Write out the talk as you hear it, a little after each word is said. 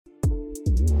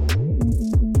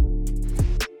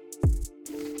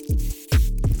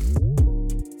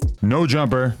No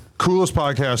Jumper, coolest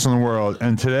podcast in the world.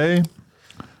 And today,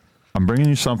 I'm bringing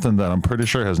you something that I'm pretty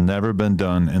sure has never been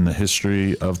done in the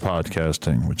history of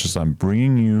podcasting, which is I'm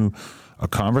bringing you a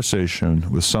conversation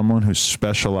with someone who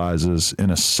specializes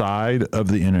in a side of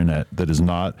the internet that is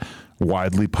not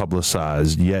widely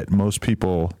publicized, yet most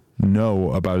people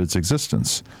know about its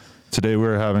existence. Today,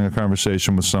 we're having a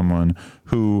conversation with someone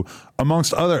who,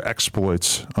 amongst other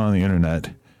exploits on the internet,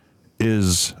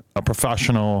 is a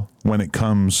professional when it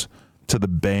comes to the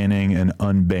banning and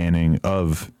unbanning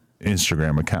of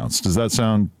Instagram accounts. Does that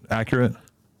sound accurate?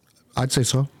 I'd say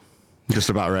so. Just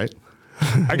about right.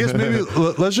 I guess maybe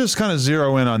let's just kind of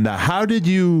zero in on that. How did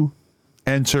you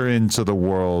enter into the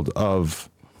world of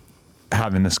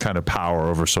having this kind of power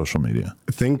over social media?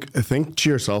 Think to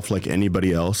yourself like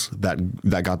anybody else that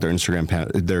got their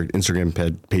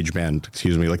Instagram page banned.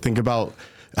 Excuse me. Like think about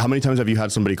how many times have you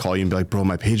had somebody call you and be like, "Bro,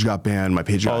 my page got banned. My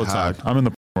page got hacked." I'm in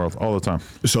the world all the time.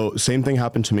 So same thing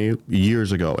happened to me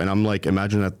years ago, and I'm like,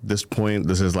 imagine at this point,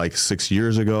 this is like 6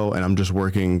 years ago, and I'm just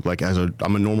working like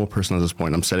I'm a normal person at this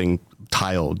point. I'm setting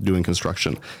tile, doing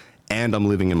construction, and I'm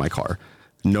living in my car.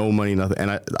 No money, nothing.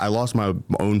 And I lost my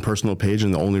own personal page,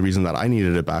 and the only reason that I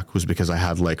needed it back was because I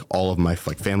had like all of my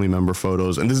like family member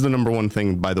photos. And this is the number one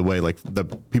thing, by the way, like the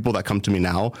people that come to me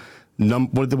now, one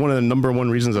of the number one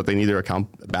reasons that they need their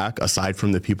account back, aside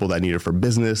from the people that need it for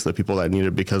business, the people that need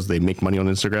it because they make money on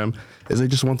Instagram, is they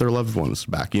just want their loved ones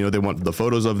back. You know, they want the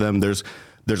photos of them. There's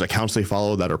accounts they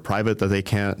follow that are private that they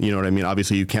can't, you know what I mean?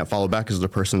 Obviously you can't follow back because the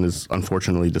person is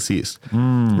unfortunately deceased,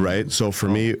 right? So for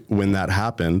me, when that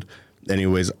happened,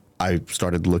 anyways, I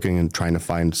started looking and trying to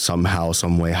find somehow,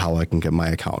 some way how I can get my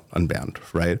account unbanned,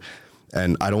 right?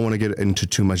 And I don't want to get into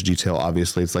too much detail.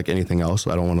 Obviously, it's like anything else.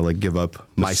 I don't want to like give up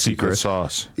my secret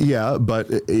sauce. Yeah, but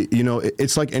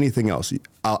it's like anything else.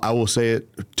 I will say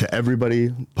it to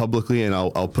everybody publicly, and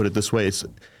I'll put it this way: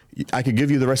 I could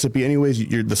give you the recipe anyways.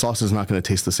 The sauce is not going to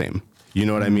taste the same. You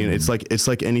know what I mean? It's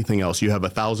like anything else. You have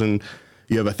 1,000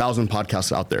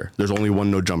 podcasts out there. There's only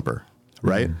one No Jumper,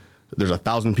 right? There's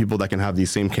 1,000 people that can have these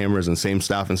same cameras and same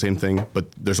staff and same thing, but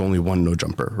there's only one No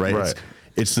Jumper, right?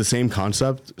 It's the same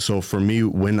concept. So for me,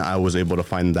 when I was able to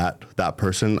find that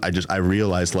person, I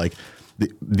realized like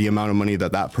the amount of money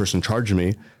that person charged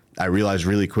me, I realized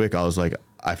really quick, I was like,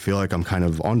 I feel like I'm kind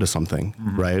of onto something,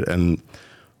 right? And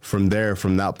from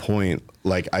that point,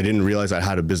 like I didn't realize I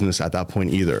had a business at that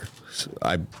point either. So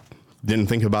I didn't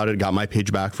think about it, got my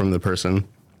page back from the person.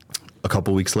 A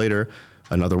couple weeks later,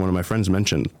 another one of my friends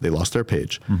mentioned they lost their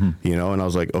page, you know, and I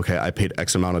was like, okay, I paid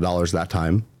X amount of dollars that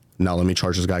time. Now let me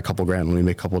charge this guy a couple grand. Let me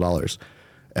make a couple dollars.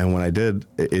 And when I did,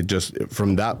 it just,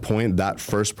 from that point, that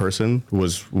first person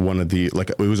was one of the,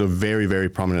 like, it was a very, very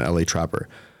prominent LA trapper.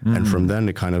 And from then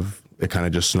it kind of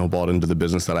just snowballed into the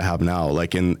business that I have now.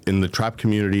 Like in the trap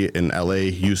community in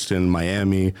LA, Houston,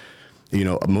 Miami, you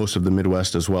know, most of the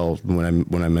Midwest as well. When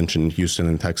I mentioned Houston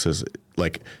and Texas,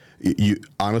 like you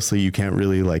honestly, you can't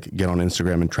really like get on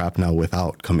Instagram and trap now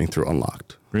without coming through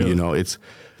Unlocked. Really? You know,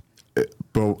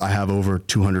 bro, I have over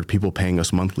 200 people paying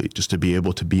us monthly just to be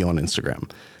able to be on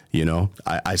Instagram. You know,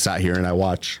 I sat here and I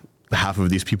watch half of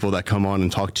these people that come on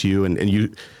and talk to you, and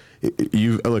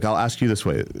you look, I'll ask you this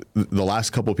way. The last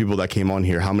couple of people that came on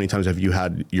here, how many times have you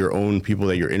had your own people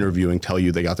that you're interviewing tell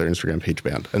you they got their Instagram page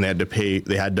banned and they had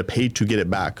to pay to get it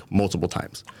back multiple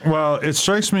times? Well, it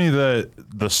strikes me that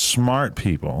the smart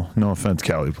people, no offense,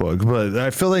 Cali Plug, but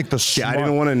I feel like I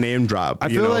didn't want to name drop,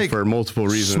 for multiple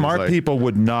reasons. Smart people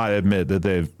would not admit that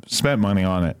they've spent money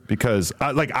on it because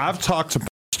I've talked to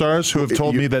stars who have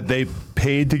told me that they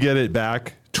paid to get it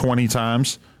back 20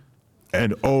 times.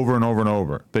 And over and over and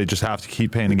over, they just have to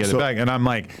keep paying to get it back. And I'm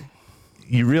like,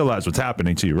 you realize what's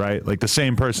happening to you, right? Like the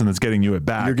same person that's getting you it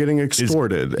back. You're getting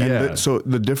extorted. So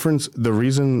the difference, the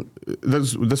reason,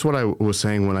 that's what I was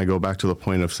saying when I go back to the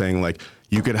point of saying like,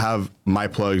 you could have my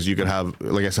plugs, you could have,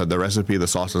 like I said, the recipe, the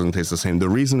sauce doesn't taste the same. The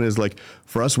reason is like,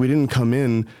 for us, we didn't come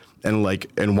in and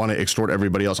want to extort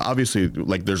everybody else. Obviously,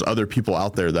 like there's other people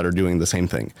out there that are doing the same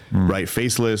thing, right?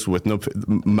 Faceless with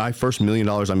my first $1 million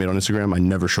I made on Instagram, I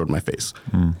never showed my face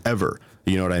ever.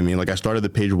 You know what I mean? Like I started the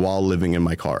page while living in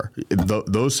my car.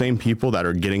 Those same people that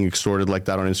are getting extorted like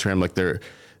that on Instagram, like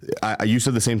you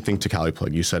said the same thing to Cali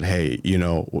Plug. You said, hey, you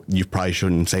know, you probably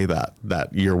shouldn't say that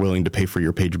you're willing to pay for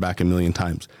your page back 1 million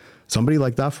times. Somebody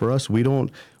like that, for us, we're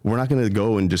not going to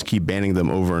go and just keep banning them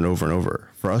over and over and over.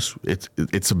 For us,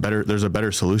 there's a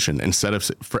better solution. Instead of,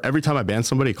 for every time I ban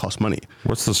somebody, it costs money.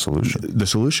 What's the solution? The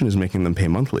solution is making them pay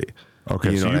monthly.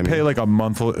 Okay, so you pay like a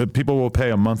monthly, people will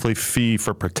pay a monthly fee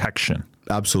for protection.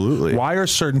 Absolutely. Why are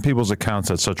certain people's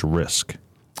accounts at such risk?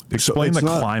 Explain the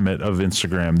climate of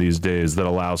Instagram these days that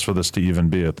allows for this to even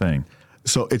be a thing.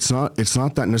 So it's not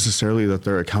that necessarily that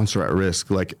their accounts are at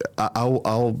risk. Like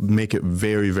I'll make it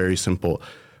very, very simple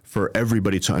for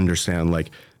everybody to understand.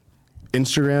 Like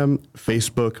Instagram,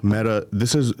 Facebook, Meta,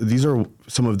 these are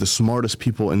some of the smartest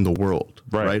people in the world,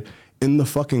 right? In the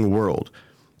fucking world.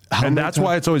 And that's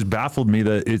why it's always baffled me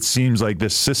that it seems like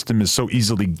this system is so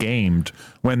easily gamed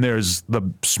when there's the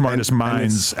smartest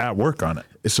minds at work on it.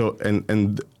 So,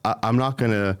 and I'm not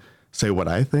going to say what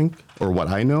I think or what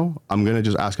I know. I'm going to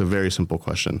just ask a very simple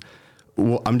question.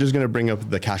 Well, I'm just going to bring up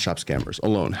the Cash App scammers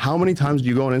alone. How many times do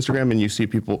you go on Instagram and you see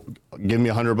people, give me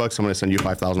 $100, I'm going to send you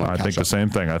 5,000 on Cash App? I think the same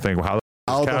thing. I think, how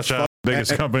Cash App,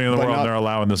 biggest company in the world, they're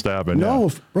allowing this to happen.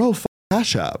 No, bro,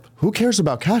 Cash App. Who cares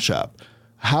about Cash App?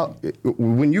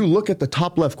 When you look at the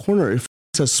top left corner, it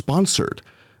says sponsored.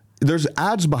 There's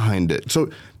ads behind it.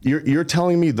 So you're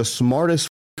telling me the smartest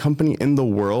company in the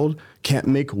world can't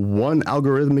make one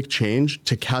algorithmic change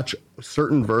to catch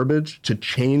certain verbiage to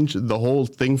change the whole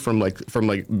thing from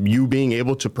you being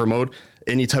able to promote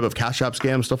any type of Cash App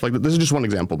scam, stuff like that. This is just one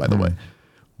example, by the way.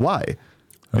 Why?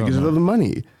 Because of the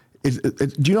money.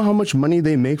 Do you know how much money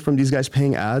they make from these guys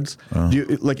paying ads?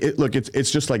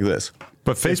 It's just like this.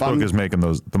 But Facebook is making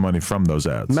the money from those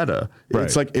ads. Meta.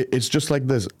 Right. It's just like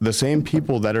this. The same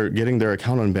people that are getting their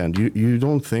account unbanned. You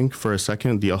don't think for a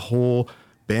second the whole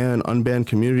unban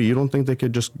community, you don't think they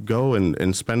could just go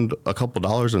and spend a couple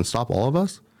dollars and stop all of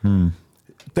us?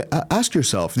 Ask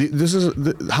yourself.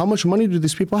 How much money do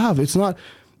these people have? It's not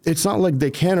like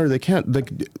they can or they can't.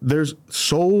 Like there's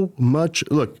so much.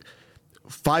 Look.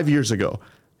 5 years ago,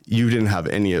 you didn't have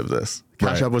any of this.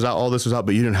 Cash App was out, all this was out,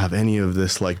 but you didn't have any of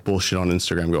this like bullshit on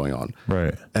Instagram going on.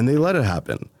 Right. And they let it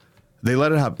happen.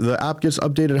 The app gets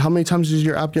updated. How many times does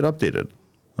your app get updated?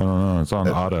 I don't know. It's on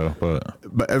auto,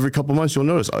 but every couple months you'll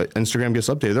notice Instagram gets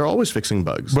updated. They're always fixing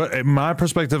bugs. But my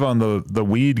perspective on the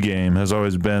weed game has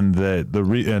always been that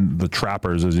and the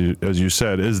trappers, as you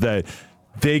said, is that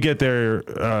they get their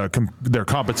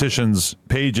competition's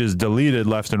pages deleted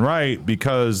left and right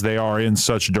because they are in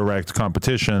such direct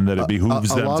competition that it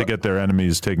behooves them to get their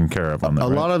enemies taken care of on that. A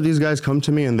lot of these guys come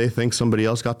to me and they think somebody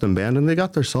else got them banned and they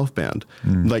got their self banned.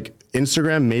 Like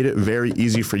Instagram made it very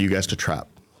easy for you guys to trap.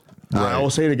 I will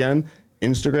say it again.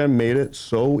 Instagram made it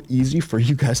so easy for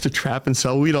you guys to trap and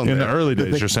sell weed on there. In the early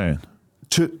days, you're saying?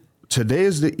 Today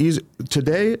is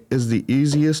the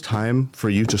easiest time for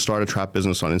you to start a trap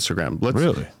business on Instagram.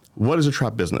 Really? What is a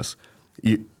trap business?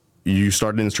 You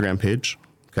start an Instagram page,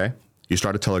 okay? You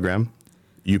start a Telegram.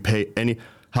 You pay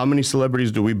how many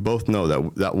celebrities do we both know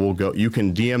that will go? You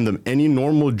can DM them. Any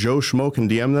normal Joe Schmo can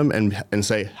DM them and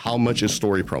say, how much is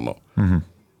story promo?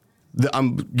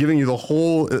 I'm giving you the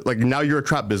whole, like now you're a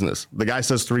trap business. The guy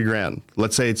says $3,000.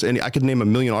 Let's say I could name 1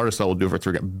 million artists that will do it for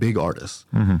 $3,000. Big artists,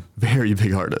 very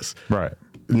big artists. Right.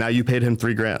 Now you paid him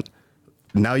 $3,000.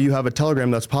 Now you have a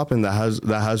Telegram that's popping that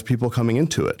has people coming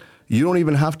into it. You don't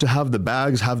even have to have the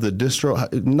bags, have the distro,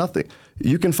 nothing.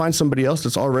 You can find somebody else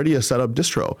that's already a setup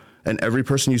distro, and every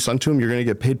person you send to them, you're going to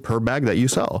get paid per bag that you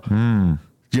sell. Do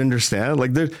you understand?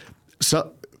 Like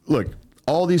look.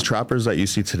 All these trappers that you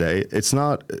see today, it's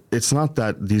not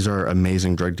that these are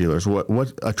amazing drug dealers.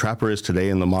 What a trapper is today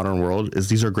in the modern world is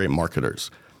these are great marketers.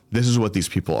 This is what these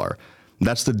people are.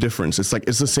 That's the difference.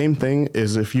 It's the same thing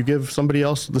as if you give somebody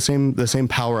else the same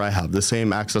power I have, the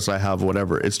same access I have,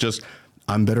 whatever. It's just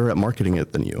I'm better at marketing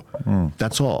it than you.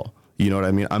 That's all. You know what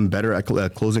I mean? I'm better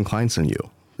at closing clients than you.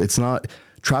 It's not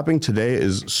trapping today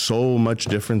is so much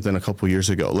different than a couple years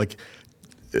ago. Like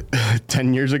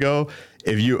 10 years ago,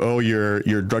 if you owe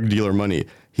your drug dealer money,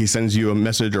 he sends you a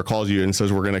message or calls you and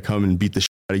says, we're going to come and beat the shit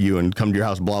out of you and come to your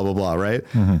house, blah, blah, blah, right?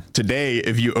 Today,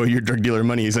 if you owe your drug dealer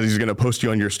money, he says he's going to post you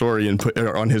on your story and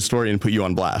on his story and put you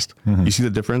on blast. You see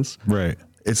the difference? Right.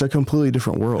 It's a completely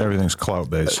different world. Everything's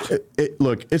clout-based.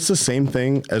 Look, it's the same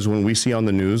thing as when we see on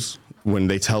the news when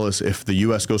they tell us if the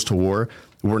U.S. goes to war,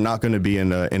 we're not going to be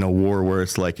in a war where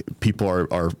it's like people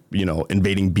are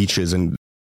invading beaches and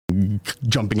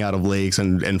jumping out of lakes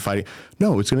and fighting.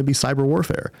 No, it's going to be cyber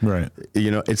warfare. Right.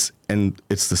 It's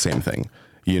the same thing.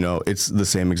 It's the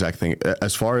same exact thing.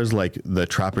 As far as like the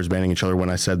trappers banning each other, when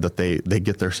I said that they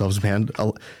get themselves banned,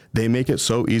 they make it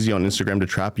so easy on Instagram to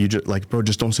trap. You just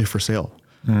just don't say for sale.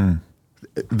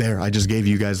 There, I just gave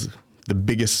you guys the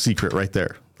biggest secret right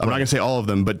there. I'm not going to say all of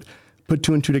them, but put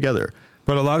 2 and 2 together.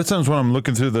 But a lot of times when I'm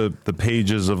looking through the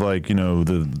pages of like,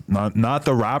 not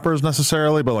the rappers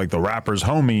necessarily, but like the rapper's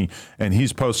homie, and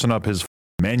he's posting up his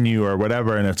menu or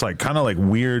whatever, and it's like kind of like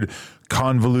weird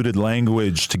convoluted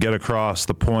language to get across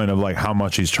the point of like how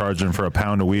much he's charging for a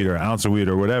pound of weed or an ounce of weed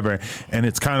or whatever. And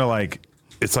it's kind of like,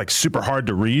 it's like super hard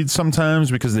to read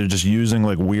sometimes because they're just using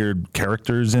like weird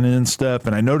characters in it and stuff.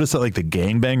 And I noticed that like the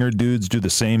gangbanger dudes do the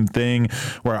same thing,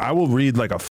 where I will read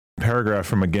like a paragraph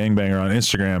from a gangbanger on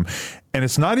Instagram, and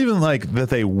it's not even like that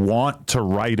they want to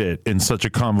write it in such a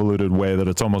convoluted way that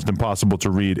it's almost impossible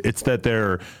to read. It's that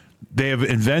they have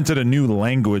invented a new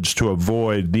language to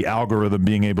avoid the algorithm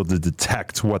being able to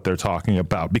detect what they're talking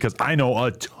about. Because I know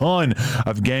a ton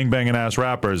of gangbanging ass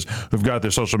rappers who've got their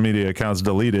social media accounts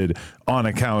deleted on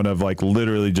account of like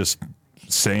literally just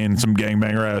saying some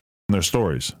gangbanger ass in their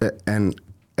stories.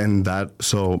 And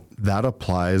that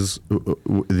applies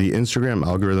the Instagram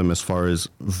algorithm as far as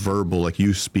verbal, like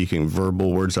you speaking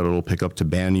verbal words that it'll pick up to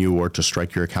ban you or to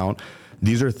strike your account.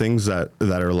 These are things that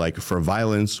are like for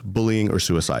violence, bullying, or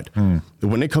suicide.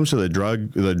 When it comes to the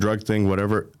drug thing,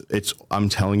 whatever, I'm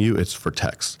telling you, it's for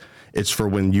text. It's for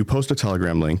when you post a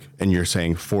Telegram link and you're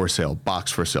saying for sale,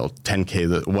 box for sale,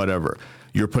 10K, whatever.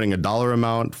 You're putting a dollar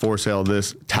amount, for sale,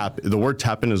 this, the word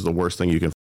tap in is the worst thing you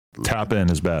can. Tap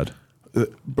in is bad.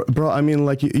 Bro, I mean,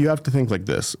 like you have to think like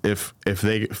this. If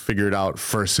they figured out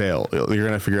for sale, you're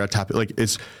gonna figure out tap. Like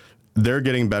they're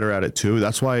getting better at it too.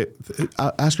 That's why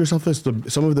ask yourself this: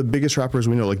 some of the biggest rappers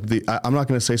we know, like I'm not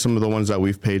gonna say some of the ones that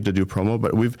we've paid to do promo,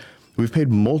 but we've paid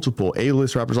multiple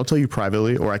A-list rappers. I'll tell you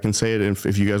privately, or I can say it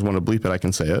if you guys want to bleep it. I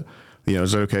can say it. You know,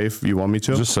 is it okay if you want me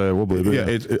to? Just say it. We'll bleep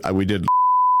it. Yeah, we did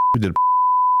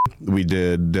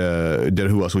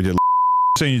who else? We did.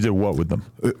 Saying you did what with them?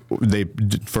 They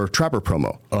did for Trapper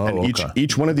promo. Oh, and okay.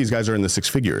 each one of these guys are in the six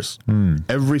figures.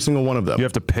 Every single one of them. You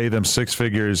have to pay them six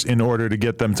figures in order to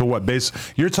get them to what base?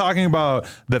 You're talking about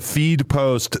the feed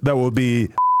post that will be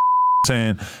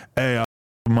saying, "Hey,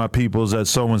 my people's at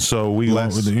so and so. We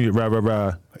won't." He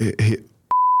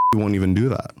won't even do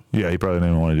that. Yeah, he probably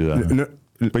didn't want to do that. No,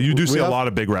 but you do see a lot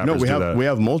of big rappers do that. We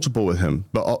have multiple with him,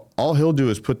 but all he'll do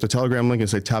is put the Telegram link and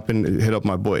say, "Tap in, hit up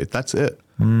my boy." That's it.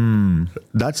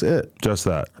 That's it. Just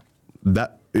that.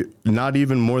 Not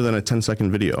even more than a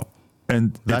 10-second video.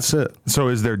 And that's it. So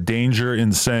is there danger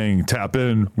in saying tap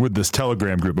in with this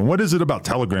Telegram group? And what is it about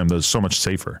Telegram that's so much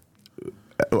safer?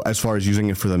 As far as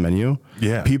using it for the menu?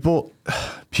 Yeah. People,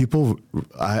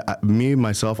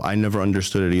 myself, I never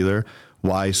understood it either.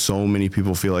 Why so many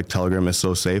people feel like Telegram is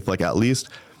so safe. Like at least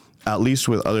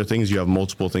with other things, you have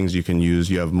multiple things you can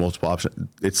use. You have multiple options.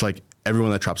 It's like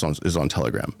everyone that traps is on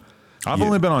Telegram. I've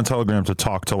only been on Telegram to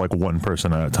talk to like one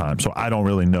person at a time, so I don't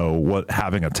really know what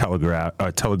having a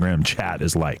Telegram chat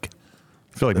is like.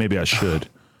 I feel like maybe I should.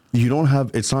 You don't have,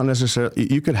 it's not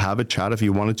necessarily, you could have a chat if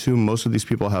you wanted to. Most of these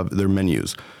people have their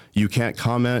menus. You can't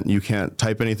comment, you can't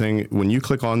type anything. When you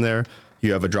click on there,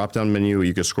 you have a drop-down menu,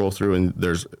 you can scroll through, and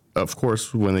there's, of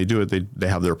course, when they do it, they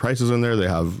have their prices in there, they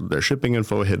have their shipping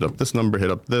info, hit up this number,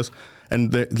 hit up this,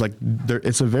 and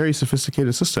it's a very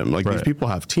sophisticated system. Like these people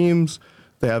have teams,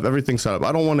 they have everything set up.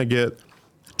 I don't want to get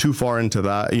too far into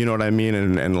that, you know what I mean,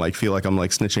 and like feel like I'm like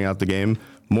snitching out the game.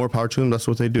 More power to them, that's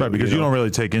what they do. Right, because you don't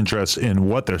really take interest in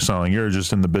what they're selling. You're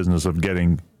just in the business of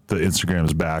getting the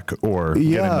Instagrams back or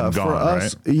getting them gone,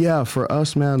 right? Yeah, for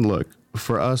us, man, look,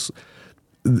 for us,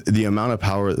 the amount of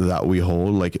power that we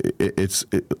hold, like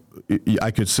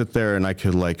I could sit there and I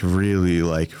could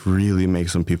really make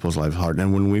some people's lives hard.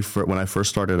 And when I first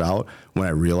started out, when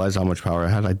I realized how much power I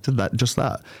had, I did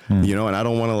that, you know, and I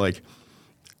don't want to like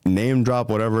name drop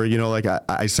whatever, you know, like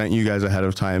I sent you guys ahead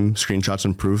of time screenshots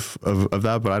and proof of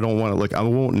that, but I don't want to, like, I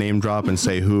won't name drop and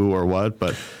say who or what,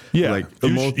 but yeah, like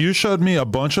you showed me a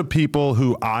bunch of people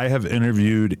who I have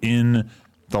interviewed in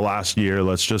the last year,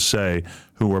 let's just say,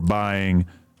 who were buying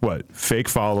fake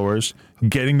followers,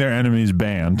 getting their enemies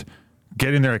banned,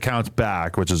 getting their accounts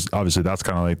back, which is obviously that's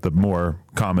kind of like the more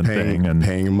common thing, and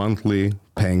paying monthly,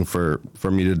 paying for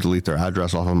me to delete their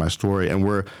address off of my story. And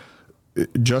we're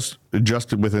just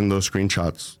within those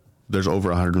screenshots, there's over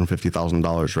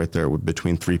 $150,000 right there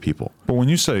between three people. But when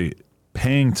you say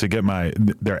paying to get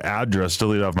their address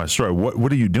deleted off my story,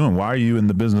 what are you doing? Why are you in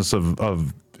the business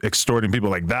of extorting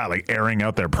people like that, like airing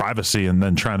out their privacy and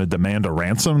then trying to demand a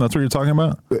ransom? That's what you're talking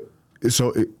about?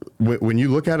 So when you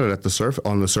look at it on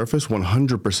the surface,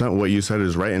 100% what you said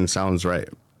is right and sounds right.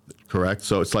 Correct.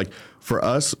 So it's like for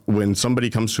us, when somebody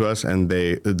comes to us and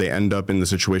they end up in the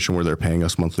situation where they're paying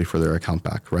us monthly for their account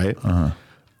back, right?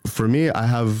 For me, I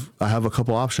have a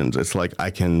couple options. It's like I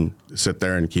can sit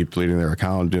there and keep deleting their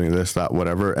account, doing this, that,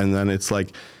 whatever, and then it's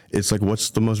like what's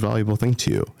the most valuable thing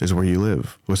to you is where you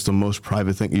live. What's the most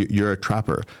private thing? You're a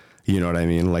trapper. You know what I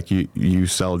mean? Like you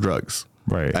sell drugs.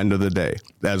 Right. End of the day,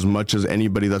 as much as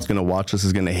anybody that's going to watch this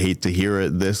is going to hate to hear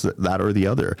it, this, that, or the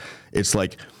other, it's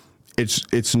like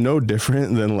it's no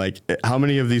different than like how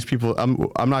many of these people,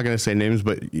 I'm not going to say names,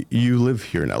 but you live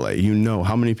here in LA, you know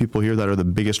how many people here that are the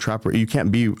biggest trapper. You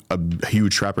can't be a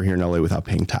huge trapper here in LA without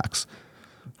paying tax.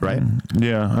 Right.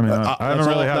 Yeah. I mean, I haven't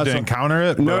really had to encounter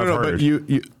it. No, but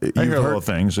you I hear little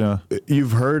things. Yeah.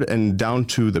 You've heard, and down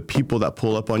to the people that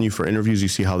pull up on you for interviews, you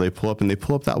see how they pull up, and they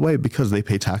pull up that way because they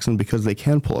pay tax and because they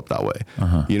can pull up that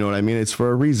way. You know what I mean? It's for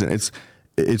a reason.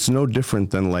 It's no different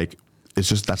than like, it's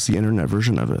just, that's the internet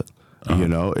version of it. You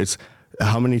know, it's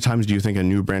how many times do you think a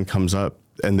new brand comes up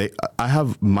and I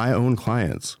have my own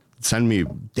clients send me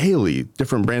daily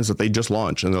different brands that they just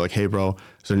launched. And they're like, hey bro,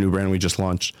 it's a new brand we just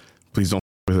launched. Please don't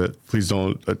with it. Please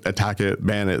don't attack it,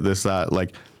 ban it, this, that.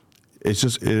 Like, it's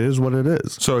just, it is what it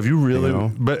is. So if you really, you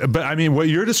know? but I mean, what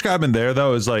you're describing there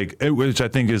though is like, which I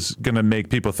think is going to make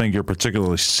people think you're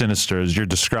particularly sinister, is you're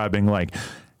describing like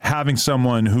having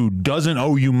someone who doesn't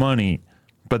owe you money,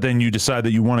 but then you decide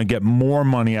that you want to get more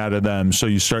money out of them, so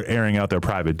you start airing out their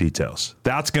private details.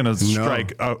 That's going to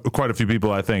strike quite a few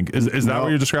people, I think. Is that what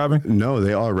you're describing? No,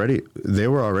 they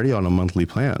were already on a monthly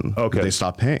plan. Okay. They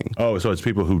stopped paying. Oh, so it's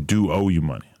people who do owe you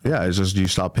money. Yeah, it's just you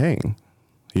stop paying.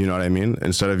 You know what I mean?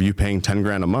 Instead of you paying 10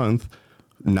 grand a month,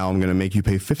 now I'm going to make you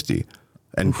pay 50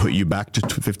 and put you back to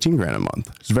 15 grand a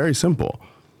month. It's very simple.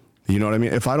 You know what I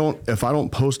mean? If I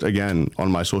don't post again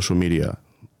on my social media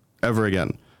ever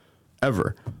again,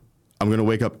 ever, I'm going to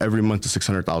wake up every month to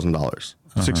 $600,000.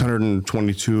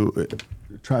 622.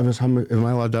 Travis, how much am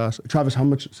I allowed to ask? Travis, how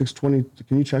much? 620.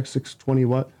 Can you check 620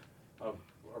 what?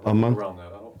 A month? Around that. I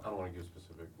don't want to give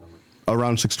specific numbers.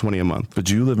 Around 620 a month. But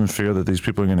do you live in fear that these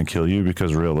people are going to kill you?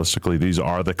 Because realistically, these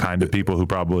are the kind of people who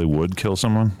probably would kill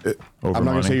someone. I'm not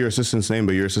going to say your assistant's name,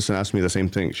 but your assistant asked me the same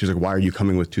thing. She's like, why are you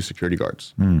coming with 2 security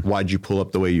guards? Why'd you pull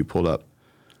up the way you pulled up?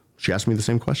 She asked me the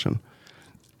same question.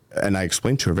 And I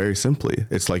explained to her very simply.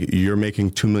 It's like, you're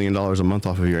making $2 million a month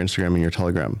off of your Instagram and your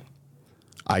Telegram.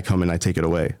 I come and I take it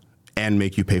away and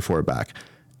make you pay for it back.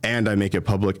 And I make it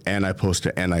public and I post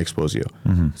it and I expose you.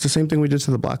 It's the same thing we did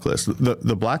to the blacklist.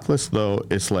 The blacklist, though,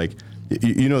 it's like,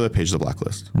 you know the page, the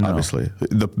blacklist, obviously.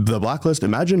 The blacklist,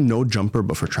 imagine No Jumper,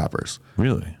 but for trappers.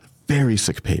 Really? Very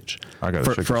sick page. I got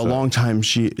for a long time,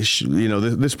 she you know,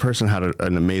 this person had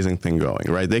an amazing thing going,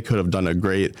 right? They could have done a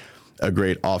great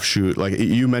offshoot. Like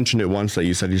you mentioned it once that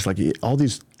you said, just like all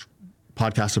these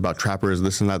podcasts about trappers,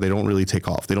 this and that, they don't really take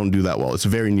off. They don't do that well. It's a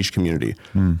very niche community.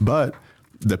 But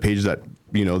the page that,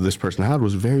 you know, this person had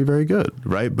was very, very good,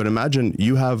 right? But imagine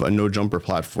you have a No Jumper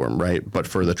platform, right? But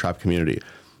for the trap community,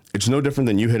 it's no different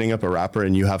than you hitting up a rapper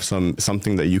and you have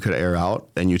something that you could air out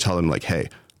and you tell them like, hey,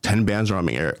 10 bands are on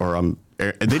me air, or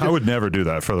I would never do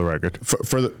that, for the record.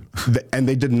 And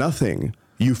they did nothing.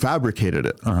 You fabricated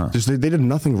it. They did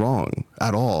nothing wrong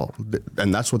at all.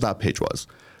 And that's what that page was.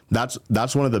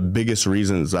 That's one of the biggest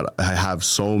reasons that I have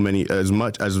so many, as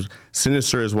much as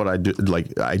sinister as what I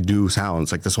do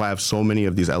sounds like. That's why I have so many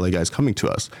of these LA guys coming to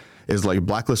us. Is like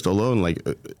Blacklist alone,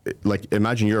 like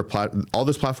imagine all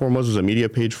this platform was a media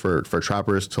page for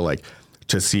trappers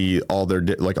to see all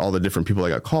the different people that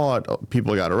got caught,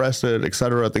 people that got arrested,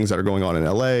 etc., things that are going on in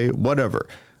LA, whatever.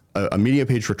 A media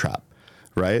page for trap,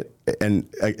 right? And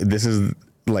this is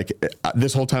like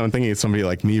this whole time I'm thinking it's somebody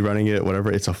like me running it,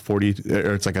 whatever. It's a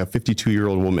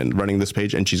 52-year-old woman running this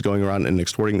page, and she's going around and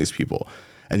extorting these people.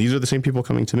 And these are the same people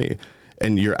coming to me.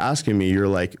 And you're asking me, you're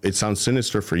like, it sounds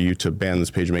sinister for you to ban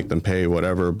this page, make them pay,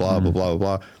 whatever, blah, blah, blah,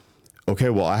 blah, blah. Okay,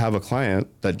 well, I have a client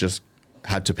that just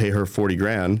had to pay her 40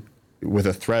 grand with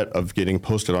a threat of getting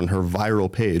posted on her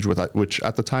viral page, which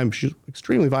at the time, she's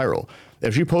extremely viral.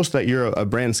 If you post that you're a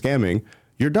brand scamming,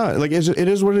 you're done. Like, it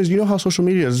is what it is. You know how social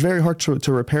media is very hard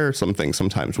to repair something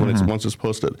sometimes when once it's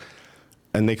posted.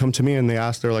 And they come to me and they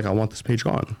ask, they're like, I want this page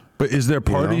gone. But is there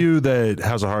part of you that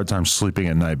has a hard time sleeping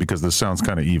at night because this sounds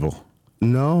kind of evil?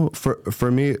 No,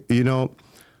 for me, you know,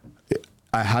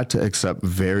 I had to accept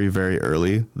very, very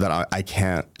early that I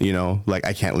can't, you know, like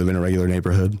I can't live in a regular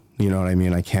neighborhood. You know what I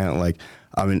mean? I can't, like,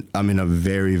 I'm in a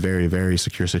very, very, very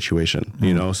secure situation,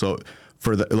 you know? So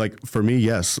for me,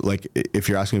 yes, like if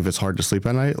you're asking if it's hard to sleep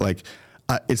at night, like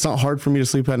it's not hard for me to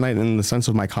sleep at night in the sense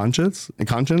of my conscience,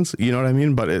 you know what I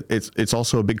mean? But it's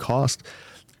also a big cost.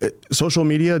 Social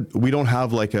media, we don't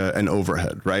have like an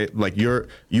overhead, right? Like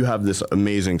you have this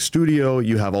amazing studio,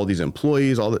 you have all these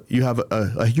employees, you have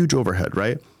a huge overhead,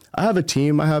 right? I have a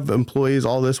team, I have employees,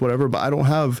 all this, whatever, but I don't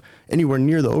have anywhere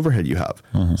near the overhead you have.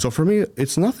 So for me,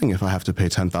 it's nothing if I have to pay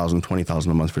 $10,000, $20,000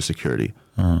 a month for security.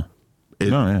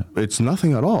 It's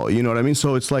nothing at all. You know what I mean?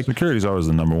 So it's like security is always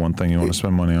the number one thing you want to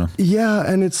spend money on.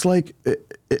 Yeah, and it's like,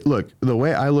 look, the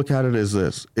way I look at it is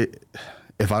this.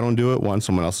 if I don't do it once,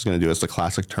 someone else is going to do it. It's the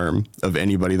classic term of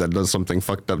anybody that does something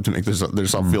fucked up to make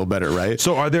themselves feel better, right?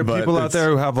 So are there people out there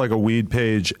who have like a weed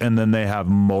page and then they have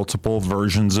multiple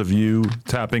versions of you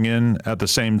tapping in at the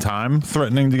same time,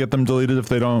 threatening to get them deleted if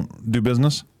they don't do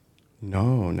business?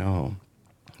 No.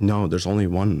 There's only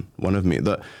one of me.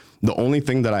 The only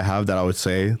thing that I have that I would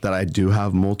say that I do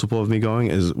have multiple of me going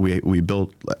is we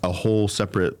built a whole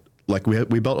separate, like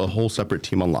we built a whole separate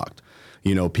team Unlocked.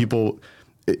 You know, people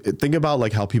think about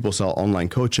like how people sell online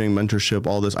coaching, mentorship,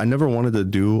 all this. I never wanted to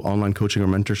do online coaching or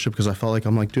mentorship because I felt like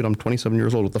I'm like, dude, I'm 27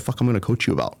 years old. What the fuck I'm going to coach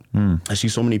you about? I see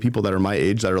so many people that are my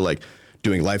age that are like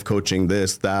doing life coaching,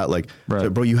 this, that, like,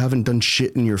 bro, you haven't done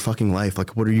shit in your fucking life.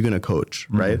 Like, what are you going to coach?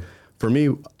 Right. For me,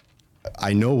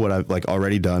 I know what I've like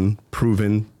already done,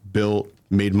 proven, built,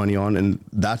 made money on. And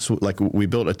that's like, we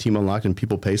built a team Unlocked and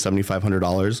people pay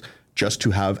 $7,500 just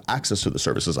to have access to the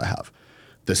services I have.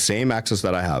 The same access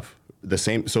that I have, the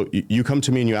same. So you come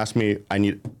to me and you ask me, I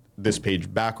need this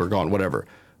page back or gone, whatever.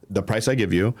 The price I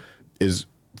give you is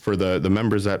for the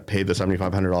members that pay the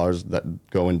 $7,500 that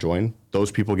go and join.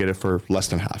 Those people get it for less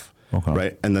than half,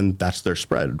 right? And then that's their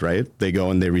spread, right? They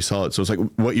go and they resell it. So it's like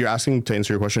what you're asking to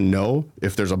answer your question. No,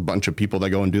 if there's a bunch of people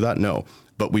that go and do that, no.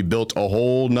 But we built a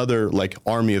whole nother like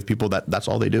army of people that's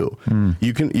all they do.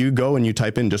 You go and you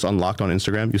type in just Unlocked on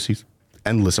Instagram, you see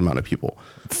endless amount of people.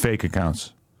 Fake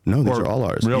accounts. No, these are all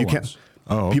ours. Real you ones. can't.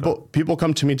 Oh, okay. People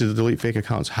come to me to delete fake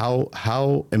accounts.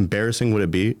 How embarrassing would it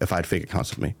be if I had fake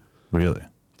accounts of me? Really?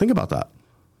 Think about that.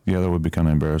 Yeah, that would be kind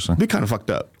of embarrassing. Be kind of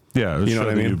fucked up. Yeah, you know what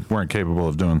I mean. You weren't capable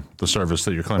of doing the service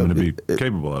that you're claiming to be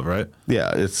capable of, right?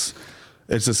 Yeah, it's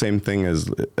the same thing as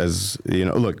you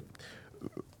know. Look,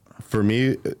 for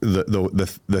me,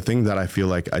 the thing that I feel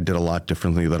like I did a lot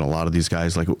differently than a lot of these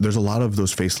guys, like there's a lot of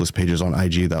those faceless pages on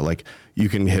IG that like you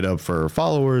can hit up for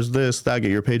followers, this, that, get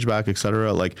your page back,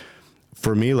 etc. Like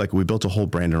for me, like we built a whole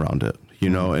brand around it, you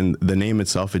know, and the name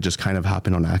itself, it just kind of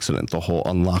happened on accident. The whole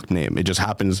Unlocked name, it just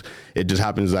happens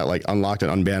that like Unlocked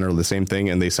and Unban are the same thing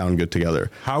and they sound good together.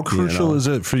 How crucial is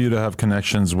it for you to have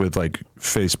connections with like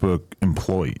Facebook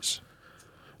employees?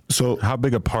 So how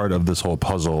big a part of this whole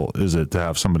puzzle is it to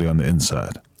have somebody on the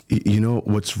inside? You know,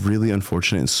 what's really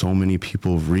unfortunate is so many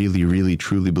people really, really,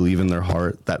 truly believe in their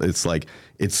heart that it's like,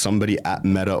 it's somebody at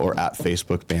Meta or at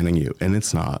Facebook banning you. And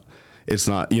it's not. It's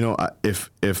not. You know,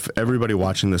 if everybody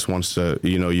watching this wants to,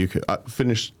 you know, you could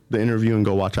finish the interview and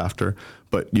go watch after,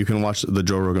 but you can watch the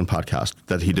Joe Rogan podcast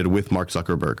that he did with Mark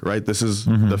Zuckerberg, right? This is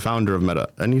the founder of Meta,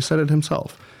 and he said it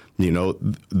himself. You know,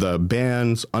 the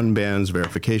bans, unbans,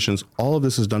 verifications, all of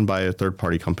this is done by a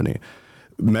third-party company.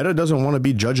 Meta doesn't want to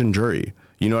be judge and jury.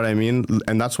 You know what I mean?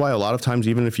 And that's why a lot of times,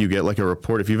 even if you get like a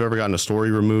report, if you've ever gotten a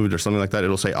story removed or something like that,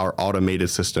 it'll say our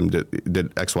automated system did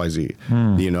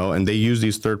XYZ, you know, and they use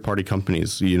these third-party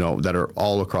companies, you know, that are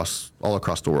all across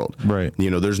the world. Right. You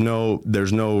know, there's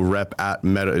no rep at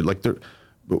Meta. Like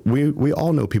we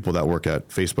all know people that work at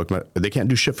Facebook. They can't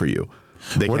do shit for you.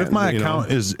 What if my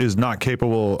account is not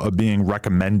capable of being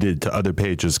recommended to other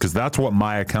pages? Because that's what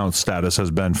my account status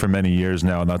has been for many years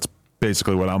now, and that's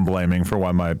basically what I'm blaming for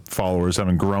why my followers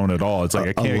haven't grown at all. It's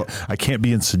like I can't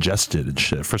be suggested and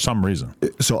shit for some reason.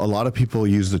 So a lot of people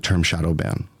use the term shadow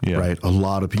ban, right? A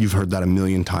lot of people, you've heard that a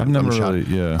million times.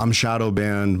 I'm shadow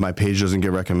banned. My page doesn't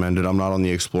get recommended. I'm not on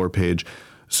the explore page.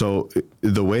 So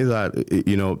the way that,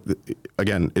 you know,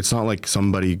 again, it's not like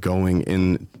somebody going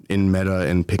in Meta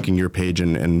and picking your page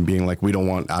and being like, we don't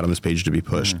want Adam's page to be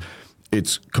pushed.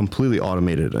 It's completely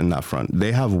automated in that front.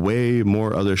 They have way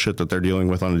more other shit that they're dealing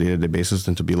with on a day-to-day basis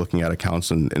than to be looking at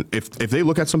accounts. And if they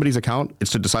look at somebody's account,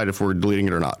 it's to decide if we're deleting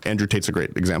it or not. Andrew Tate's a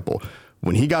great example.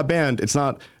 When he got banned, it's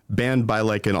not banned by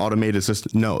like an automated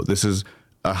system. No, this is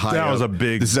that was a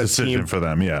big decision for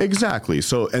them. Yeah, exactly.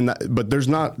 So, but there's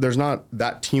not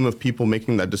that team of people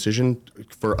making that decision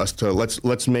for us to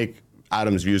let's make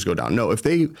Adam's views go down. No, if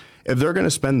they're going to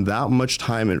spend that much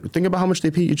time, and think about how much they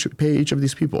pay each of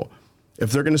these people.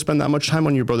 If they're going to spend that much time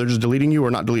on you, bro, they're just deleting you or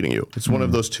not deleting you. It's one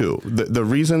of those two. The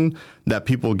reason that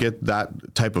people get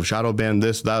that type of shadow ban,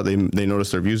 they notice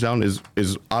their views down is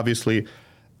obviously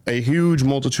a huge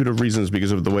multitude of reasons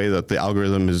because of the way that the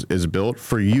algorithm is built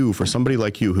for you, for somebody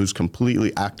like you who's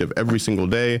completely active every single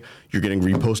day. You're getting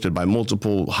reposted by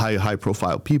multiple high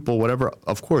profile people, whatever.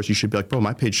 Of course, you should be like, bro,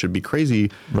 my page should be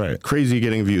crazy, right? Crazy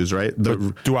getting views, right?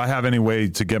 Do I have any way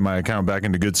to get my account back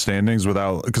into good standings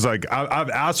without? Because like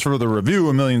I've asked for the review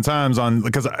a million times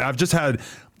because I've just had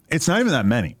it's not even that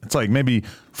many. It's like maybe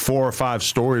 4 or 5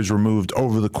 stories removed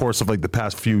over the course of like the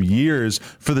past few years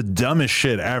for the dumbest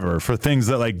shit ever, for things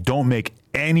that like don't make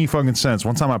any fucking sense.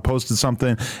 One time I posted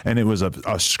something and it was a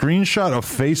screenshot of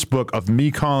Facebook of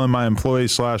me calling my employee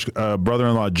slash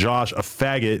brother-in-law Josh a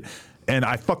faggot. And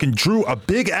I fucking drew a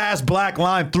big ass black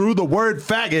line through the word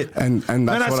faggot, and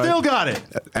that's I still got it.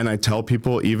 And I tell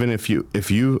people, even if you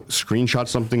screenshot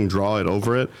something, draw it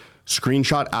over it,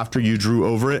 screenshot after you drew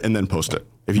over it, and then post it.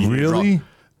 If you really,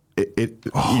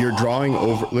 you're drawing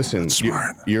over. Listen,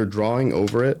 you're drawing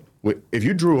over it. If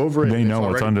you drew over it, they know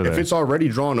what's under there. If it's already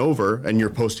drawn over and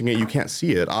you're posting it, you can't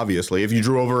see it. Obviously, if you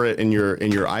drew over it in your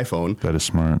iPhone, that is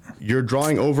smart. You're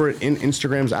drawing over it in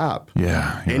Instagram's app.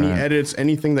 Yeah. Any edits,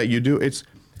 anything that you do, it's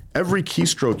every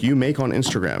keystroke you make on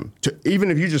Instagram.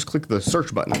 Even if you just click the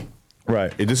search button,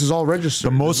 right? This is all registered.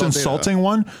 The most insulting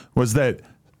one was that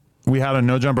we had a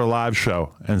No Jumper live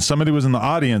show and somebody was in the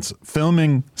audience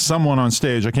filming someone on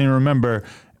stage. I can't even remember,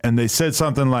 and they said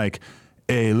something like,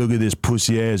 "Hey, look at this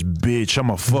pussy ass bitch, I'm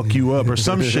gonna fuck you up," or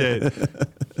some shit.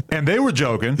 And they were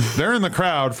joking. They're in the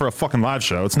crowd for a fucking live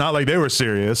show. It's not like they were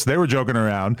serious. They were joking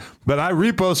around. But I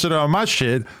reposted it on my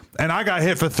shit, and I got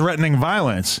hit for threatening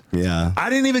violence. Yeah. I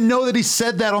didn't even know that he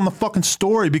said that on the fucking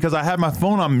story because I had my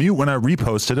phone on mute when I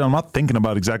reposted it. I'm not thinking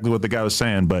about exactly what the guy was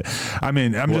saying, but I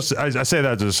mean, I say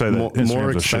that to say that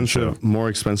Instagram's more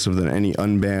expensive than any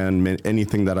unban,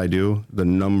 anything that I do. The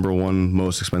number one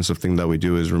most expensive thing that we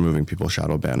do is removing people's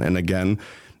shadow ban. And again,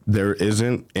 there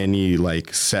isn't any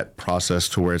like set process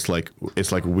to where it's like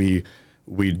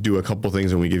we do a couple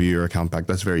things and we give you your account back.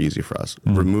 That's very easy for us.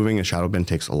 Removing a shadow ban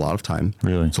takes a lot of time.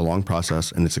 Really? It's a long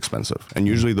process and it's expensive. And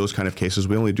usually those kind of cases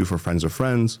we only do for friends of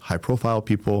friends, high profile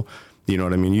people. You know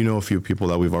what I mean? You know a few people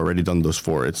that we've already done those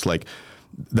for. It's like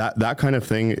that kind of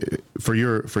thing for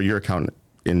your account.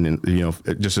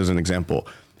 Just as an example,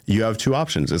 you have 2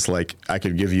 options. It's like I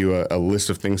could give you a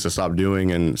list of things to stop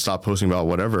doing and stop posting about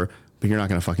whatever, but you're not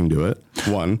going to fucking do it.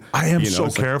 One. I am so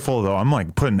careful though. I'm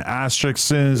like putting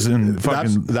asterisks and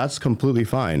fucking. That's completely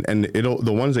fine. And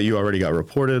the ones that you already got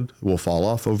reported will fall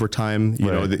off over time.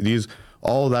 You know,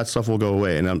 all of that stuff will go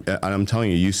away. And I'm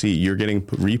telling you, you're getting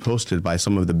reposted by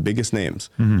some of the biggest names,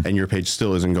 and your page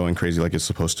still isn't going crazy like it's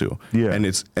supposed to. Yeah. And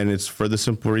it's for the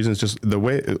simple reason, it's just the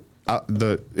way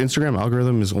the Instagram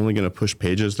algorithm is only going to push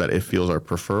pages that it feels are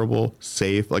preferable,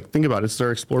 safe. Like think about it, it's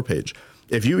their explore page.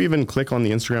 If you even click on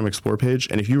the Instagram explore page,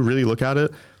 and if you really look at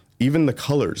it, even the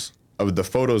colors of the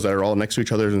photos that are all next to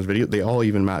each other in this video, they all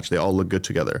even match. They all look good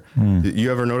together. You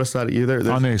ever notice that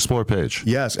either? On the explore page?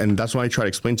 Yes, and that's why I try to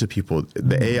explain to people.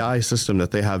 The AI system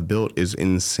that they have built is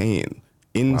insane.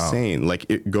 Insane. Wow.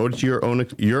 Like go to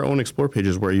your own explore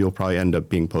pages where you'll probably end up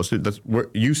being posted. That's where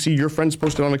you see your friends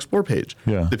posted on explore page.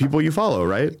 Yeah. The people you follow,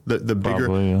 right? The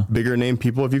bigger name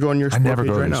people. If you go on your explore page right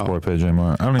now. I never go to the explore page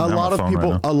anymore. I don't even have my phone right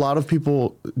now. A lot of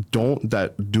people don't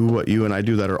that do what you and I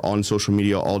do, that are on social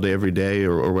media all day, every day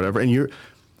or whatever. And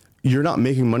you're not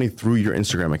making money through your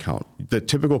Instagram account. The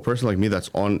typical person like me that's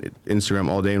on Instagram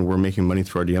all day and we're making money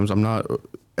through our DMs, I'm not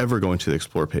ever going to the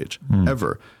explore page,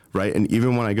 ever. Right. And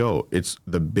even when I go, it's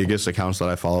the biggest accounts that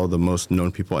I follow, the most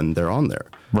known people, and they're on there.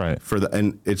 Right.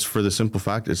 And it's for the simple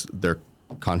fact is their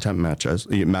content matches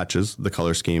the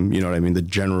color scheme. You know what I mean? The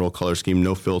general color scheme,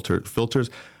 no filters.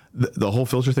 The whole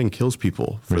filter thing kills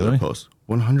people for their posts.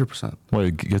 100%. Well,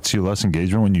 it gets you less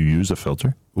engagement when you use a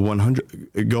filter?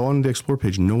 100. Go on the explore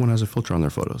page. No one has a filter on their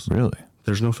photos. Really?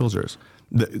 There's no filters.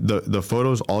 The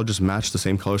photos all just match the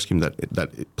same color scheme that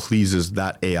it pleases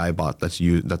that AI bot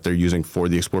that they're using for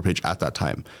the explore page at that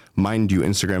time. Mind you,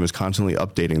 Instagram is constantly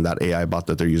updating that AI bot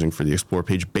that they're using for the explore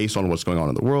page based on what's going on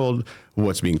in the world,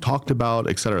 what's being talked about,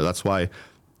 etc. That's why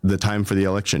the time for the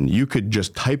election, you could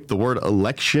just type the word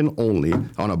election only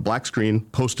on a black screen,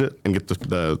 post it, and get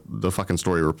the fucking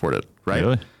story reported, right?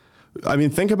 Really? I mean,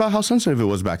 think about how sensitive it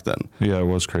was back then. Yeah, it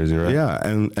was crazy, right? Yeah,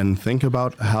 and think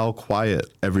about how quiet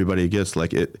everybody gets.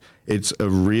 Like it's a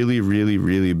really, really,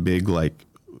 really big like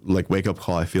wake up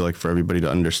call. I feel like for everybody to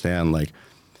understand. Like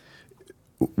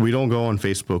we don't go on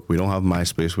Facebook, we don't have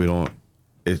MySpace, we don't.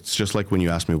 It's just like when you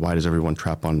ask me why does everyone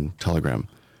trap on Telegram?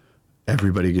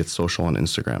 Everybody gets social on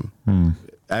Instagram,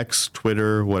 X,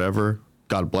 Twitter, whatever.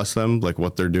 God bless them. Like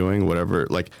what they're doing, whatever.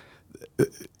 Like.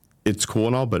 It's cool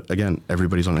and all, but again,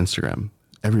 everybody's on Instagram.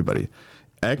 Everybody.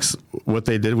 X, what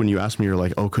they did when you asked me, you're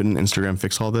like, oh, couldn't Instagram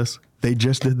fix all this? They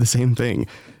just did the same thing.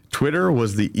 Twitter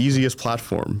was the easiest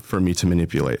platform for me to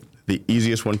manipulate. The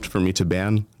easiest one for me to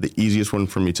ban. The easiest one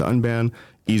for me to unban.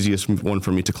 Easiest one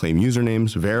for me to claim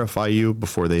usernames, verify you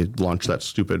before they launch that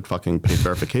stupid fucking paid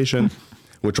verification,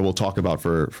 which we'll talk about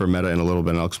for Meta in a little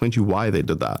bit. And I'll explain to you why they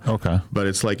did that. Okay. But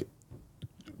it's like,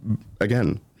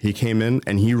 again, He came in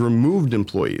and he removed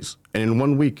employees. And in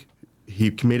 1 week,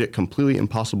 he made it completely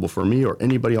impossible for me or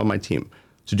anybody on my team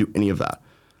to do any of that.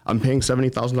 I'm paying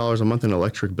 $70,000 a month in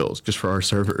electric bills just for our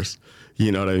servers.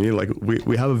 You know what I mean? Like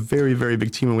we have a very, very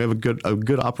big team and we have a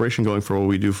good operation going for what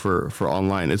we do for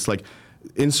online. It's like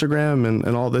Instagram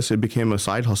and all this, it became a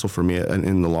side hustle for me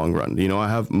in the long run. You know, I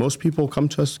have most people come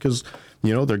to us because,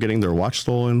 you know, they're getting their watch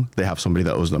stolen. They have somebody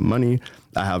that owes them money.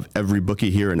 I have every bookie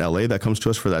here in LA that comes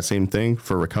to us for that same thing,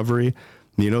 for recovery.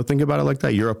 You know, think about it like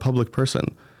that. You're a public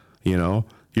person, you know,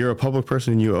 you're a public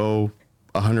person. You owe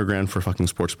 $100,000 for fucking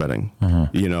sports betting,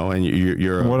 you know, and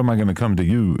you're. What am I going to come to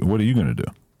you? What are you going to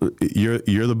do?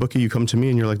 You're the bookie. You come to me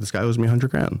and you're like, this guy owes me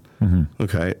 $100,000.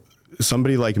 Okay.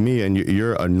 Somebody like me, and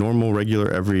you're a normal,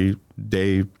 regular,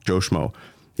 everyday Joe Schmo.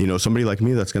 You know, somebody like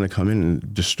me that's going to come in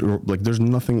and just like, there's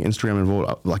nothing Instagram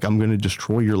involved. Like, I'm going to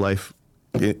destroy your life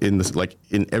in this, like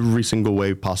in every single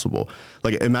way possible.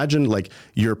 Like, imagine like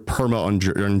you're perma on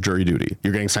jury duty.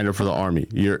 You're getting signed up for the army.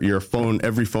 Your phone,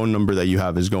 every phone number that you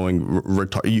have is going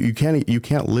you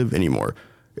can't live anymore.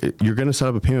 You're going to set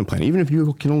up a payment plan. Even if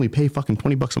you can only pay fucking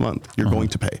 $20 a month, you're going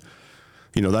to pay.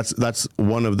 You know, that's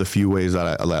one of the few ways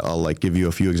that I'll like give you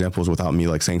a few examples without me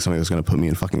like saying something that's going to put me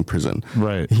in fucking prison.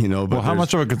 Right. You know, but well, how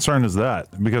much of a concern is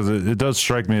that? Because it does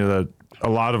strike me that a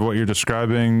lot of what you're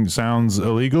describing sounds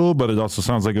illegal, but it also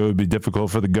sounds like it would be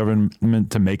difficult for the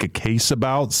government to make a case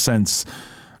about, since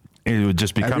it would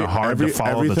just be kind of hard to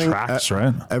follow the tracks,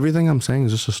 right? Everything I'm saying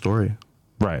is just a story.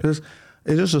 Right. It's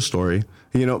just a story,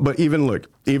 you know, but even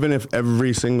if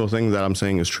every single thing that I'm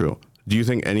saying is true, do you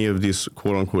think any of these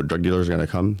quote unquote drug dealers are going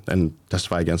to come and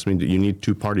testify against me? Do you need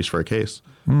two parties for a case?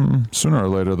 Sooner or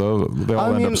later, though, they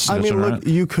all end up snitching, right? Look,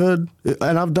 you could,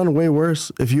 and I've done way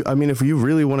worse. If you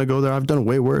really want to go there, I've done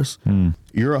way worse.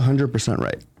 You're 100%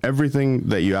 right. Everything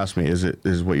that you asked me,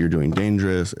 is what you're doing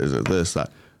dangerous? Is it this,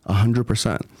 that?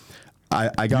 100%.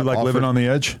 I got you like offered, living on the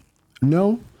edge?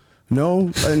 No,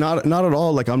 not at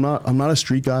all. Like I'm not a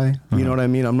street guy. You know what I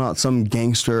mean? I'm not some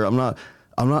gangster. I'm not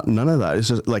none of that. It's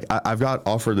just like I've got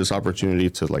offered this opportunity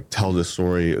to like tell this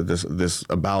story, this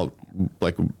about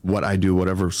like what I do,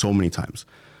 whatever, so many times.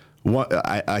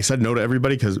 I said no to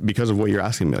everybody because of what you're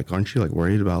asking me. Like, aren't you like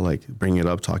worried about like bringing it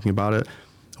up, talking about it?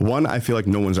 One, I feel like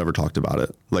no one's ever talked about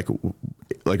it.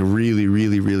 Like really,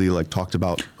 really, really like talked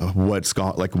about what's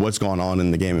gone on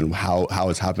in the game and how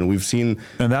it's happened. We've seen,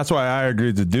 and that's why I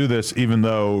agreed to do this, even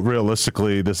though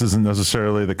realistically this isn't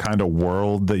necessarily the kind of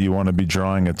world that you want to be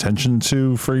drawing attention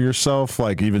to for yourself.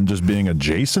 Like even just being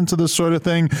adjacent to this sort of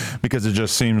thing, because it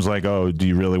just seems like, oh, do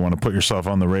you really want to put yourself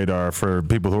on the radar for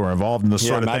people who are involved in this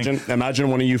sort of thing?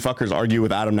 Imagine one of you fuckers argue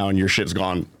with Adam now and your shit's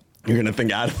gone. You're gonna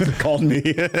think Adam called me.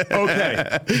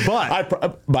 Okay,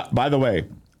 but by the way,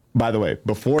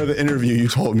 before the interview, you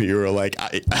told me you were like,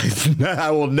 I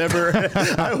will never,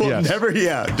 never.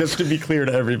 Yeah, just to be clear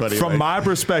to everybody. From my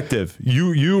perspective,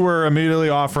 you were immediately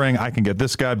offering, I can get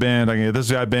this guy banned, I can get this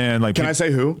guy banned. Like, can I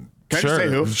say who? Can I just say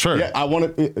who? Sure. Yeah, I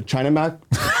want to. China Mac.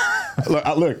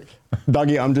 Look,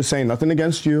 Doggy, I'm just saying nothing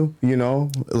against you, you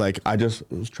know, like I just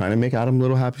was trying to make Adam a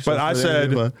little happy. But I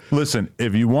said, listen,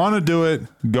 if you want to do it,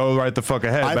 go right the fuck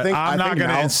ahead. I'm not going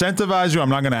to incentivize you. I'm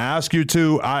not going to ask you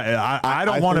to. I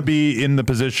don't want to be in the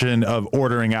position of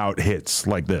ordering out hits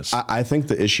like this. I think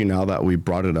the issue now that we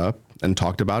brought it up and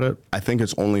talked about it, I think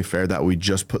it's only fair that we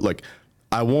just put like,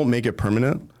 I won't make it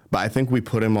permanent, but I think we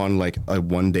put him on like a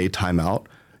 1 day timeout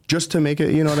just to make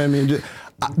it, you know what I mean?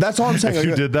 That's all I'm saying. If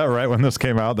you did that right when this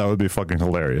came out, that would be fucking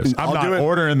hilarious. I'm not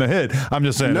ordering the hit. I'm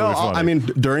just saying. No, it was funny. I mean,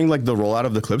 during like the rollout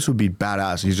of the clips would be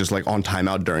badass. He's just like on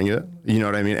timeout during it. You know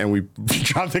what I mean? And we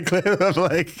dropped the clip of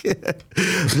like,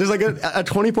 just like a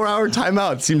 24-hour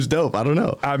timeout. Seems dope. I don't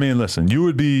know. I mean, listen, you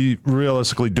would be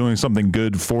realistically doing something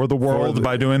good for the world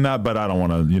by doing that, but I don't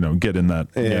want to, get in that.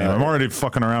 Yeah. I'm already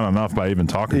fucking around enough by even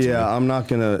talking to you. Yeah, I'm not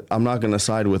gonna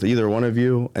side with either one of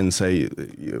you and say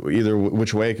either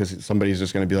which way, because somebody's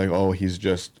just going to be like, oh, he's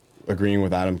just agreeing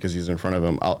with Adam because he's in front of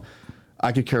him.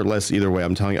 I could care less either way.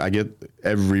 I'm telling you, I get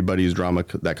everybody's drama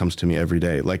that comes to me every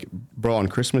day. Like, bro, on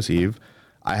Christmas Eve,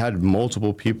 I had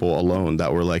multiple people alone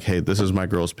that were like, hey, this is my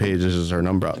girl's page. This is her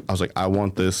number. I was like, I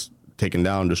want this taken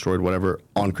down, destroyed, whatever,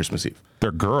 on Christmas Eve.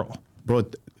 Their girl.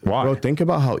 Bro, why? Bro, think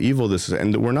about how evil this is.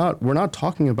 And we're not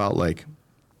talking about like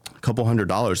a couple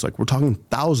 $100s. Like, we're talking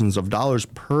thousands of dollars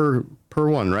per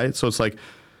one, right? So it's like,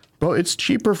 bro, it's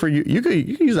cheaper for you. You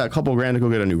could use that couple grand to go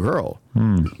get a new girl,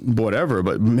 whatever.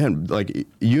 But man, like,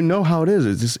 you know how it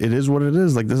is. It is what it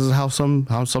is. Like, this is how some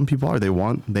people are. They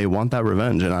want that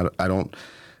revenge, and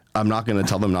I'm not going to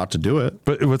tell them not to do it.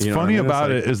 But what's funny about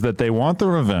it is that they want the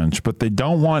revenge, but they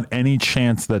don't want any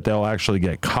chance that they'll actually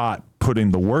get caught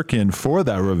putting the work in for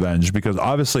that revenge, because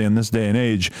obviously in this day and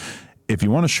age, if you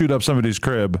want to shoot up somebody's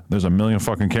crib, there's a million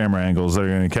fucking camera angles that are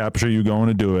going to capture you going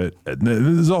to do it.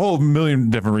 There's a whole million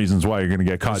different reasons why you're going to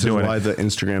get caught doing it. This is why the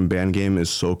Instagram ban game is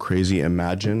so crazy.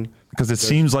 Imagine. Because it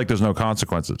seems like there's no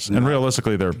consequences. And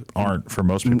realistically, there aren't for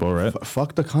most people, right?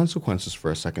 Fuck the consequences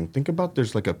for a second. Think about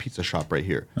there's like a pizza shop right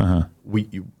here.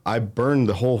 I burned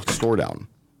the whole store down.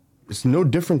 It's no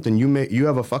different than you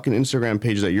have a fucking Instagram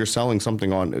page that you're selling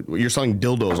something on. You're selling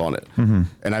dildos on it.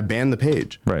 And I banned the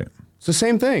page. Right. It's the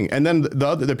same thing. And then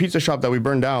the pizza shop that we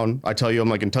burned down, I tell you, I'm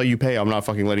like, until you pay, I'm not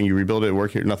fucking letting you rebuild it,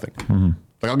 work here, nothing.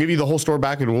 Like, I'll give you the whole store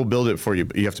back and we'll build it for you,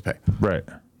 but you have to pay. Right.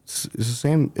 It's the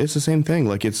same. It's the same thing.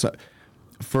 Like,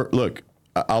 look,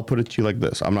 I'll put it to you like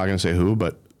this. I'm not going to say who,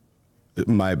 but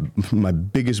my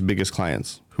biggest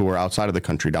clients who are outside of the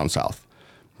country down south,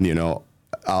 you know,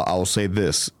 I'll say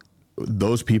this.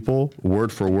 Those people,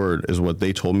 word for word, is what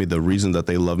they told me. The reason that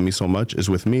they love me so much is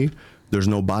with me, there's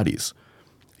no bodies.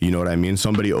 You know what I mean?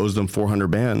 Somebody owes them 400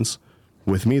 bands.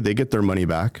 With me, they get their money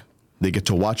back. They get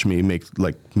to watch me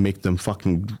make them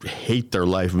fucking hate their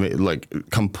life.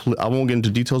 I won't get into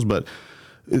details, but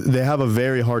they have a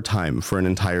very hard time for an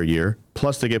entire year.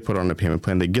 Plus, they get put on a payment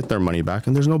plan. They get their money back,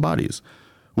 and there's no bodies.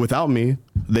 Without me,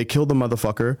 they killed the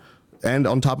motherfucker, and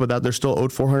on top of that, they're still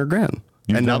owed 400 grand.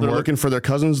 And now they're looking for their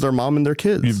cousins, their mom, and their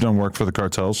kids. You've done work for the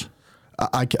cartels?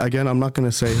 Again, I'm not going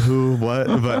to say who, what,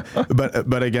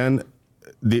 but again,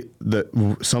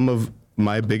 some of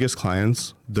my biggest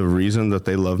clients, the reason that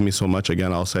they love me so much,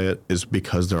 again, I'll say it, is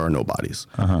because there are no bodies.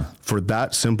 For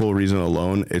that simple reason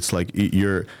alone, it's like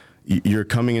you're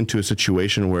coming into a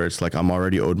situation where it's like I'm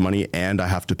already owed money and I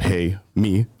have to pay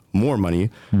me more money.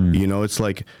 You know, it's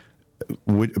like,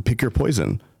 pick your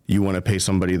poison. You want to pay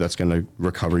somebody that's going to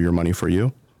recover your money for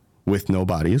you with no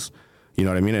bodies, you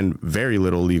know what I mean? And very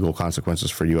little legal consequences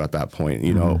for you at that point,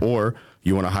 you know, or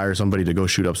you want to hire somebody to go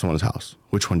shoot up someone's house.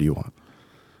 Which one do you want?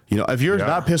 You know, if you're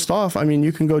that pissed off, I mean,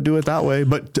 you can go do it that way.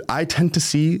 But I tend to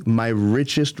see my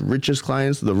richest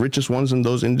clients, the richest ones in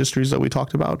those industries that we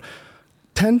talked about,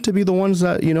 tend to be the ones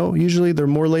that, you know, usually they're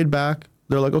more laid back.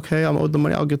 They're like, okay, I'm owed the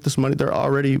money. I'll get this money. They're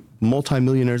already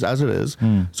multimillionaires as it is.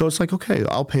 So it's like, okay,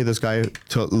 I'll pay this guy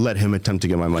to let him attempt to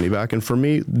get my money back. And for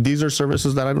me, these are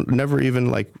services that I never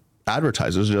even like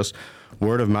advertise. It's just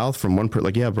word of mouth from one person.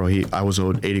 Like, yeah, bro, I was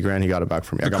owed 80 grand. He got it back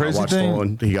from me. I got my watch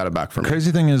stolen. He got it back from me.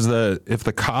 Crazy thing is that if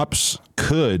the cops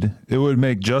could, it would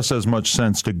make just as much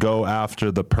sense to go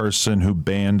after the person who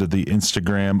banned the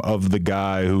Instagram of the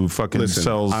guy who fucking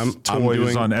sells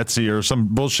toys on Etsy or some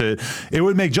bullshit. It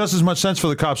would make just as much sense for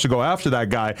the cops to go after that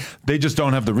guy. They just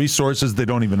don't have the resources. They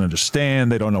don't even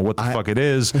understand. They don't know what the fuck it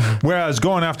is. Whereas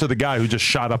going after the guy who just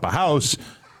shot up a house,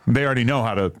 they already know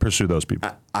how to pursue those people.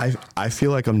 I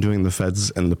feel like I'm doing the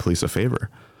feds and the police a favor.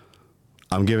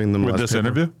 I'm giving them with this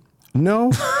interview.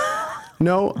 No,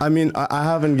 no. I mean, I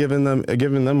haven't given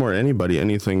them or anybody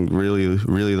anything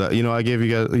really that, you know, I gave you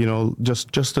guys, you know,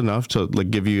 just enough to like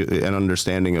give you an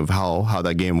understanding of how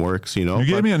that game works. You know,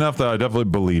 you gave me enough that I definitely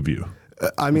believe you.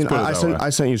 I mean, I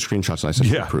sent you screenshots and I sent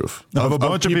you proof of a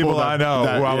bunch of people I know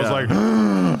who I was like,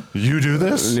 you do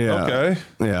this? Yeah. Okay.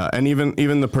 Yeah. And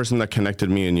even the person that connected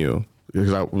me and you,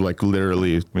 because I like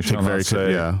literally shall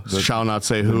shall not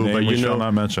say who, but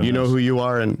you know who you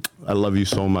are, and I love you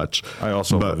so much. I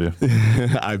also love you.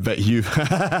 I bet you.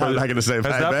 I'm not gonna say. Has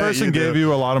that person gave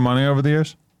you a lot of money over the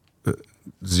years?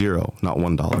 Zero, not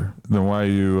 $1. Then why are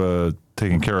you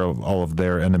taking care of all of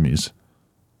their enemies?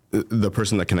 The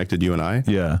person that connected you and I?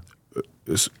 Yeah.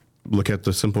 Look at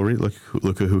the simple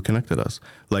look at who connected us.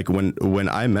 Like when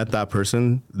I met that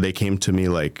person, they came to me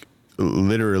like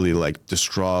literally like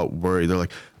distraught, worried. They're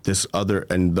like, the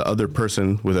other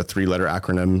person with a 3-letter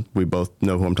acronym, we both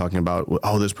know who I'm talking about.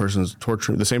 Oh, this person's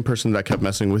torturing the same person that kept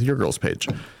messing with your girl's page,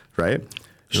 right?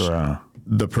 Yeah.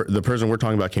 The person we're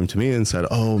talking about came to me and said,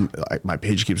 oh, my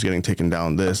page keeps getting taken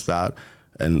down, this, that.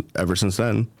 And ever since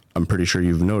then, I'm pretty sure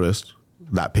you've noticed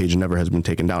that page never has been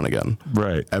taken down again.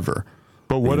 Right. Ever.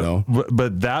 But what? You know?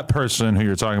 But that person who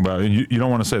you're talking about, you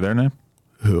don't want to say their name?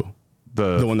 Who?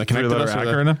 The one that connected us.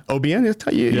 OBN?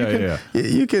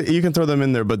 You can throw them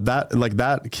in there, but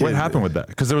that kid. What happened with that?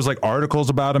 Because there was like articles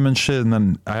about him and shit, and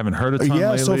then I haven't heard a ton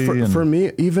lately. So for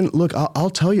me, even look, I'll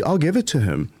tell you, I'll give it to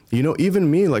him. You know,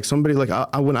 even me, like somebody like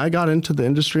when I got into the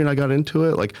industry and I got into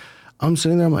it, like I'm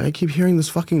sitting there, I'm like, I keep hearing this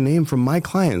fucking name from my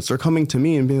clients. They're coming to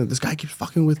me and being like, this guy keeps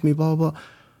fucking with me, blah, blah, blah.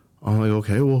 I'm like,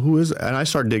 okay, well, who is it? And I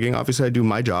start digging. Obviously, I do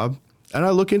my job. And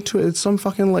I look into it. It's some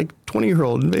fucking like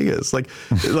 20-year-old in Vegas. And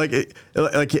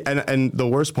the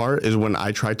worst part is when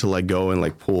I tried to like go and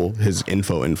like pull his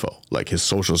info, like his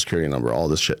social security number, all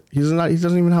this shit. He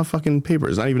doesn't even have fucking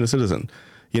papers. Not even a citizen.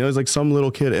 You know, it's like some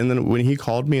little kid. And then when he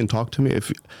called me and talked to me,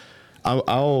 if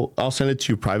I'll send it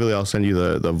to you privately. I'll send you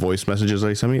the voice messages that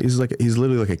he sent me. He's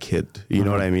literally like a kid. You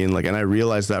know what I mean? Like, and I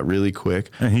realized that really quick.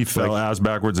 And he fell ass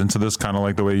backwards into this, kind of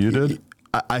like the way you did.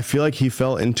 I feel like he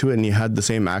fell into it and he had the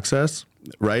same access,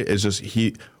 right? It's just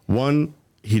he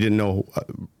didn't know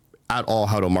at all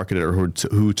how to market it or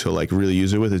who to like really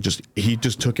use it with. He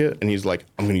just took it and he's like,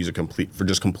 I'm going to use it for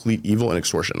just complete evil and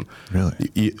extortion.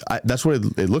 Really? That's what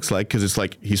it looks like, because it's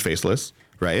like he's faceless,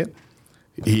 right?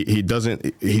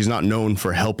 He's not known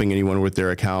for helping anyone with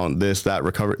their account, this, that,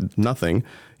 recover, nothing.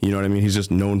 You know what I mean? He's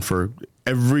just known for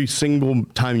every single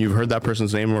time you've heard that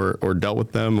person's name or dealt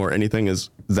with them or anything is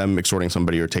them extorting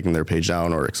somebody or taking their page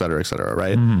down or et cetera,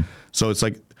 right? Mm-hmm. So it's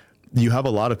like you have a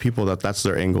lot of people that's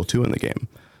their angle too in the game.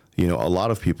 You know, a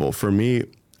lot of people. For me,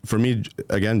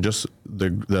 again, just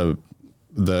the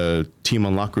Team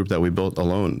Unlock group that we built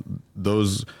alone,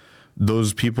 those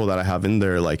people that I have in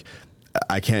there, like,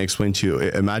 I can't explain to you.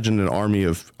 Imagine an army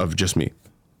of just me.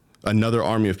 Another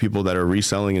army of people that are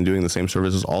reselling and doing the same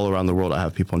services all around the world. I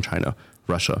have people in China,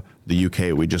 Russia, the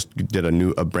UK. We just did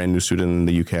a brand new student in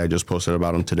the UK. I just posted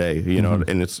about him today, you know,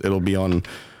 and it'll be on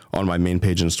my main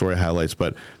page and story highlights.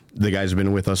 But the guy's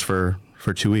been with us for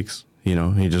 2 weeks. You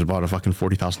know, he just bought a fucking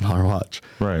 $40,000 watch.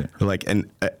 Right. Like, and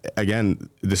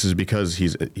again, this is because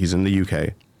he's in the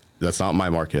UK. That's not my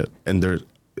market. And there's,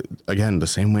 again, the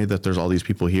same way that there's all these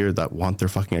people here that want their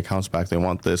fucking accounts back. They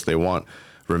want this. They want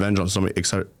revenge on somebody,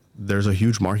 etc. There's a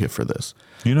huge market for this.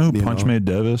 You know who Punch Made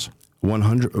Dev is?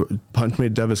 100. Punch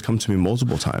Made Dev has come to me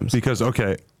multiple times. Because,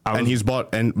 okay. And he's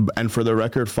bought, and for the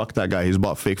record, fuck that guy. He's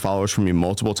bought fake followers from me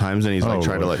multiple times, and he's like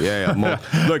trying to like,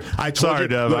 look, I told Sorry, you,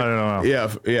 Dev, look, I don't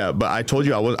know. Yeah, but I told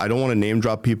you I don't want to name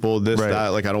drop people, that,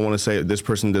 like, I don't want to say this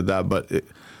person did that, but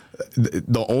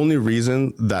the only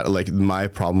reason that, like, my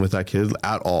problem with that kid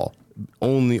at all,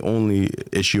 only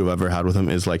issue I've ever had with him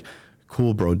is like,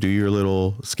 cool, bro, do your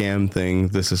little scam thing,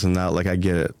 this and that. Like, I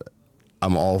get it.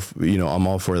 I'm all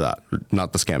for that.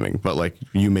 Not the scamming, but like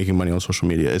you making money on social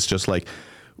media. It's just like,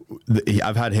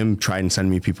 I've had him try and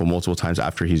send me people multiple times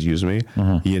after he's used me,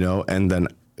 you know, and then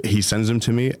he sends them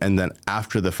to me. And then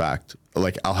after the fact,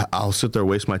 like I'll sit there,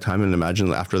 waste my time, and imagine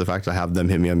that after the fact, I have them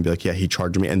hit me up and be like, yeah, he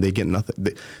charged me, and they get nothing.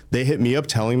 They hit me up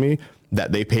telling me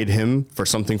that they paid him for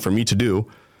something for me to do.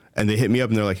 And they hit me up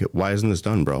and they're like, why isn't this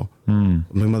done, bro? I'm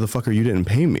like, motherfucker, you didn't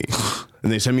pay me.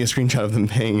 And they send me a screenshot of them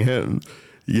paying him.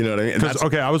 You know what I mean?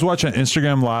 Okay, I was watching an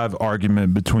Instagram live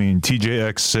argument between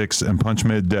TJX6 and Punch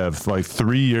Made Dev like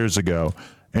 3 years ago.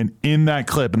 And in that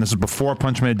clip, and this is before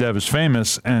Punch Made Dev is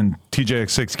famous, and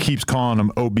TJX6 keeps calling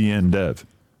him OBN Dev.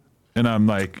 And I'm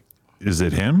like, is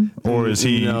it him? Or was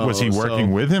he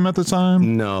working with him at the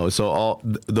time? No. So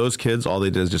those kids, all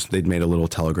they did is just they'd made a little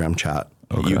Telegram chat.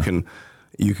 Okay.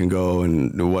 You can go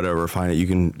and whatever, find it. You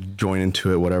can join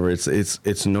into it, whatever.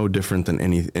 It's no different than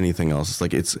anything else. It's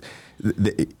like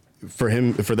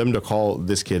for them to call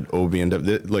this kid OB and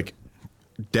Dev, like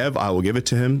Dev, I will give it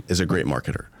to him, is a great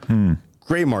marketer.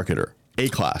 Great marketer,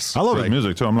 A-class. I love his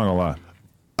music too. I'm not gonna lie.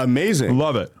 Amazing.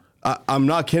 Love it. I'm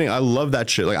not kidding. I love that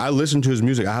shit. Like, I listen to his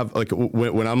music. I have, like,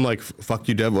 when I'm like, fuck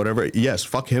you, Dev, whatever. Yes,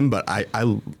 fuck him. But I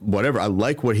whatever. I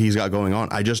like what he's got going on.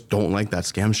 I just don't like that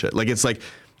scam shit. Like, it's like,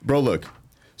 bro, look.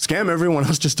 Scam everyone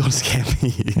else, just don't scam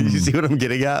me. You see what I'm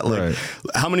getting at? Like,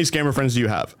 how many scammer friends do you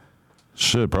have?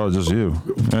 Shit, probably just you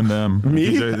and them.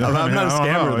 Me? I'm not a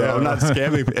scammer, though. I'm not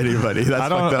scamming anybody. That's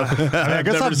fucked up. I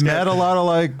guess I've met a lot of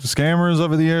like scammers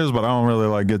over the years, but I don't really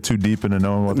like get too deep into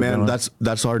knowing what they're doing.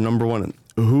 That's our number one.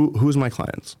 Who's my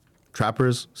clients?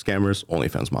 Trappers, scammers,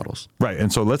 OnlyFans models. Right,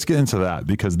 and so let's get into that,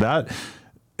 because that,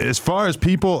 as far as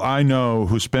people I know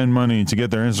who spend money to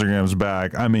get their Instagrams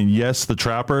back, I mean, yes, the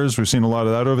trappers, we've seen a lot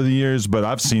of that over the years, but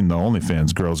I've seen the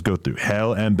OnlyFans girls go through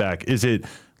hell and back. Is it,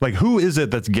 like, who is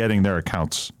it that's getting their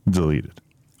accounts deleted?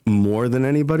 More than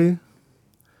anybody?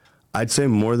 I'd say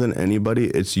more than anybody,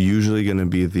 it's usually going to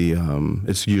be the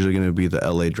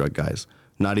LA drug guys.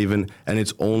 Not even, and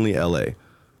it's only LA.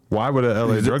 Why would a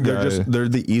LA drug guy? They're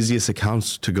the easiest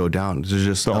accounts to go down. They're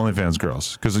just the OnlyFans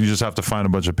girls, because you just have to find a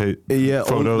bunch of photos.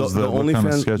 The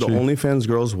OnlyFans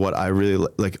girls. What I really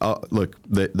like. Look,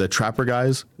 the trapper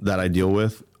guys that I deal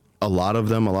with, a lot of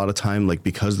time, like,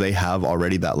 because they have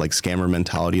already that like scammer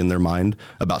mentality in their mind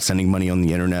about sending money on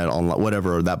the internet, on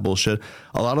whatever, or that bullshit.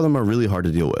 A lot of them are really hard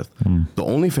to deal with. The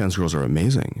OnlyFans girls are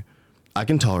amazing. I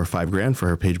can tell her $5,000 for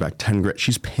her page back, $10,000.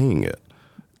 She's paying it.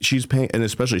 She's paying, and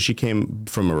especially she came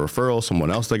from a referral,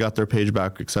 someone else that got their page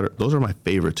back, et cetera. Those are my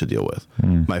favorite to deal with,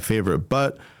 my favorite.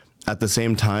 But at the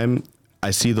same time,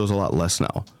 I see those a lot less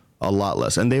now, a lot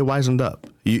less, and they wisened up.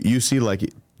 You see,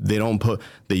 like, they don't put,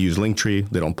 they use Linktree.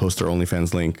 They don't post their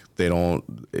OnlyFans link. They don't,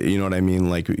 you know what I mean?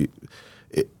 Like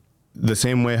the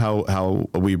same way how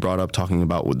we brought up talking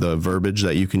about the verbiage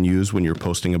that you can use when you're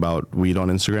posting about weed on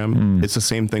Instagram. It's the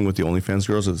same thing with the OnlyFans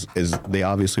girls is they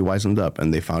obviously wisened up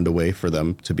and they found a way for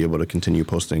them to be able to continue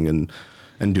posting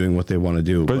and doing what they want to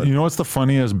do. But you know what's the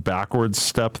funniest backwards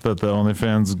step that the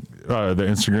OnlyFans, the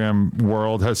Instagram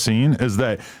world has seen is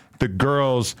that the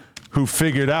girls who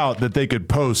figured out that they could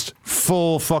post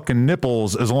full fucking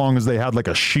nipples as long as they had like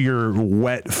a sheer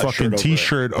wet fucking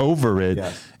t-shirt over it.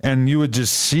 Yes. And you would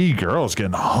just see girls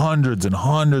getting hundreds and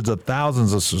hundreds of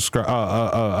thousands of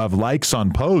of likes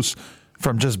on posts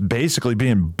from just basically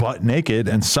being butt naked,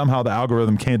 and somehow the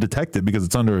algorithm can't detect it because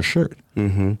it's under a shirt.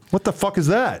 Mm-hmm. What the fuck is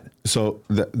that? So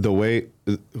the way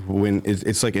when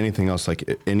it's like anything else,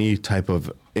 like any type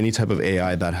of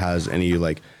AI that has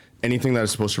anything that is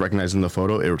supposed to recognize in the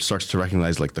photo, it starts to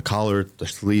recognize like the collar, the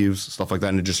sleeves, stuff like that,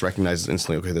 and it just recognizes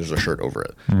instantly, okay, there's a shirt over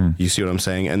it. You see what I'm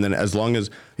saying? And then as long as,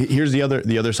 here's the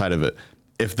other side of it.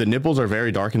 If the nipples are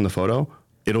very dark in the photo,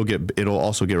 it'll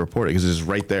also get reported because it's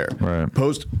right there. Right.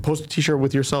 Post a t-shirt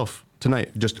with yourself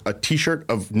tonight. Just a t-shirt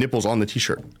of nipples on the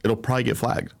t-shirt. It'll probably get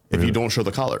flagged if you don't show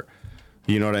the collar.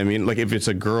 You know what I mean? Like if it's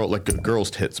a girl, like a girl's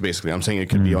tits, basically. I'm saying it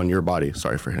could be on your body.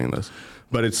 Sorry for hitting this.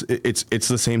 But it's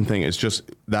the same thing. It's just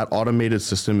that automated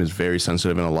system is very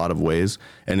sensitive in a lot of ways,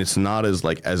 and it's not as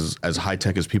high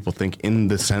tech as people think in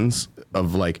the sense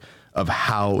of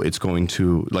how it's going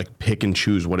to like pick and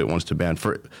choose what it wants to ban.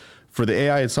 For the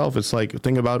AI itself, it's like,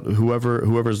 think about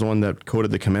whoever's the one that coded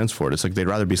the commands for it. It's like they'd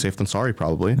rather be safe than sorry,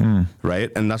 probably,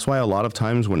 right? And that's why a lot of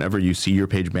times whenever you see your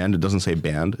page banned, it doesn't say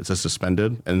banned, it says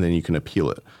suspended, and then you can appeal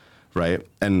it, right?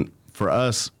 And for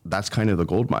us, that's kind of the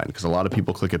gold mine, because a lot of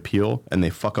people click appeal and they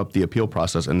fuck up the appeal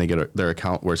process and they get their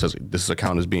account where it says this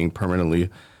account is being permanently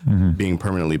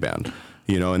banned,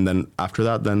 you know, and then after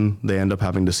that, then they end up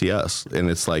having to see us. And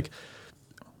it's like,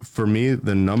 for me,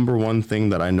 the number one thing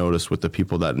that I notice with the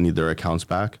people that need their accounts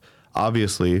back,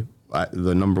 obviously,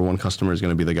 the number one customer is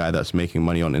going to be the guy that's making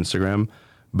money on Instagram.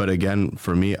 But again,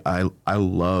 for me, I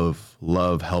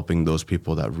love helping those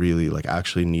people that really like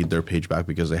actually need their page back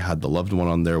because they had the loved one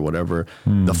on there, whatever.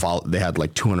 They had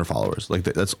like 200 followers. Like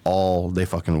that's all they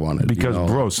fucking wanted. Because, you know?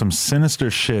 bro, some sinister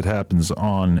shit happens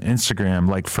on Instagram.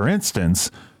 Like, for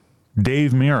instance,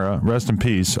 Dave Mira, rest in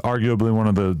peace, arguably one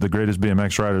of the greatest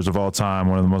BMX riders of all time,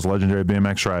 one of the most legendary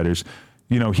BMX riders.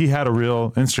 You know, he had a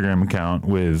real Instagram account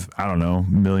with, I don't know,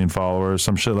 1 million followers,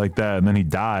 some shit like that. And then he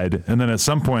died. And then at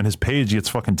some point, his page gets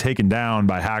fucking taken down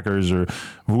by hackers or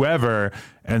whoever.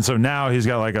 And so now he's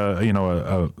got like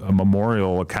a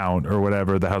memorial account or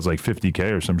whatever that has like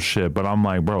 50K or some shit. But I'm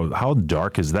like, bro, how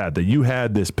dark is that? That you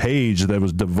had this page that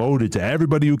was devoted to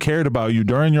everybody who cared about you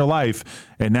during your life,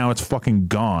 and now it's fucking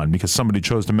gone because somebody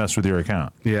chose to mess with your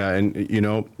account. Yeah, and you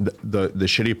know, the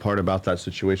shitty part about that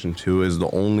situation too is the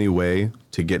only way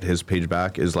to get his page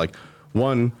back is like,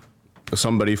 one,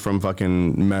 somebody from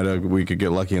fucking Meta, we could get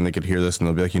lucky and they could hear this and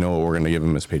they'll be like, you know what, we're going to give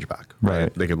him his page back.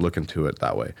 Right. They could look into it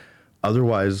that way.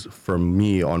 Otherwise, for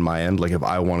me on my end, like if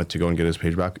I wanted to go and get his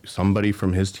page back, somebody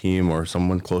from his team or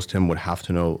someone close to him would have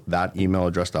to know that email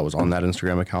address that was on that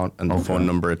Instagram account and the phone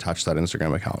number attached to that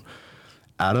Instagram account.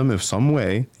 Adam, if some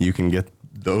way you can get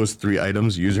those 3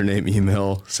 items, username,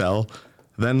 email, cell,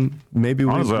 then maybe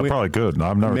honestly, I probably could.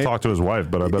 I've never talked to his wife,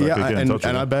 but I bet I could get in touch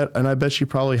with her. I bet she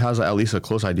probably has at least a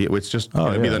close idea. It's just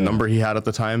going to be the number he had at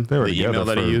the time, the email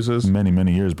that he uses.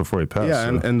 Many years before he passed. Yeah,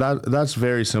 and that's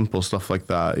very simple stuff like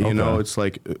that. You know, it's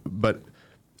like, but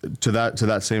to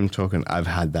that same token, I've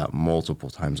had that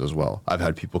multiple times as well. I've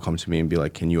had people come to me and be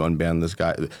like, "Can you unban this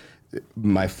guy?"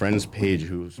 My friend's page,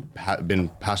 who's been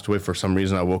passed away for some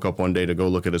reason, I woke up one day to go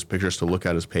look at his pictures to look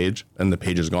at his page, and the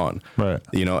page is gone. Right.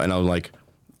 You know, and I was like,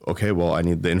 okay, well, I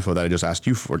need the info that I just asked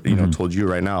you for, you know, told you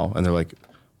right now. And they're like,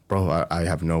 bro, I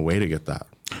have no way to get that.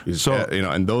 So, you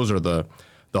know, and those are the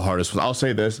hardest ones. I'll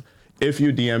say this. If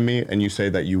you DM me and you say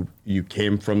that you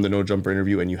came from the No Jumper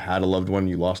interview and you had a loved one,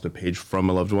 you lost a page from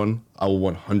a loved one, I will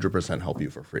 100% help you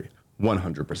for free.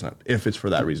 100%, if it's for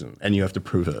that reason. And you have to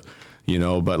prove it, you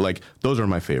know, but like, those are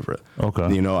my favorite.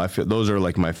 Okay. You know, I feel those are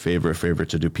like my favorite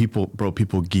to do. People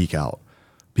geek out.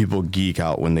 People geek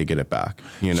out when they get it back,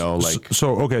 you know, like.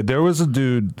 So, okay, there was a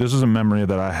dude, this is a memory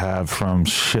that I have from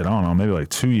shit, I don't know, maybe like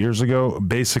 2 years ago.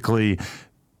 Basically,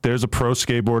 there's a pro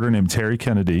skateboarder named Terry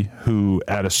Kennedy who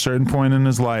at a certain point in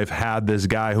his life had this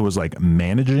guy who was like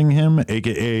managing him,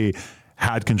 AKA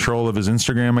had control of his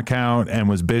Instagram account and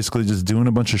was basically just doing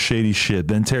a bunch of shady shit.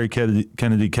 Then Terry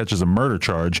Kennedy catches a murder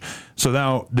charge. So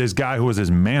now this guy who was his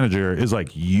manager is like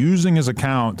using his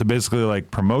account to basically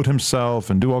like promote himself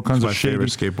and do all kinds of shady. My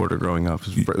favorite skateboarder growing up.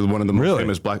 One of the most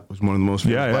famous black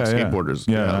skateboarders.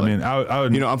 Yeah, I mean, I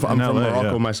would, I'm from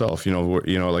Morocco myself.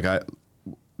 Like I.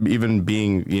 Even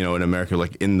being, in America,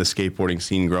 like in the skateboarding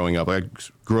scene growing up, I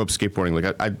grew up skateboarding.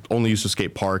 Like I only used to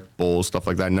skate park, bowls, stuff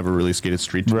like that. I never really skated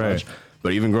street too much.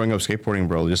 But even growing up skateboarding,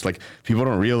 bro, just like people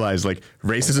don't realize like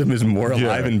racism is more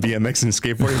alive in BMX and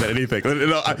skateboarding than anything.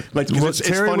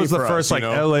 Terry was the first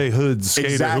LA hood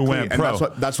skater who went pro.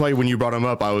 That's why when you brought him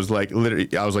up, I was like,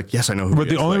 yes, I know who. But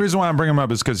the only reason why I'm bringing him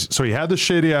up is because he had the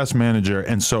shady ass manager,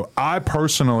 and so I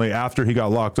personally, after he got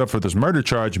locked up for this murder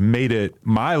charge, made it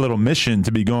my little mission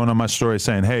to be going on my story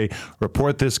saying, hey,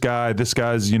 report this guy. This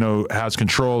guy's has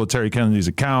control of Terry Kennedy's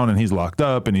account, and he's locked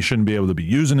up, and he shouldn't be able to be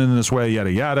using it in this way.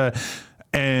 Yada yada.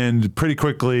 And pretty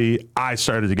quickly, I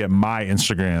started to get my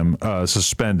Instagram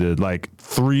suspended. Like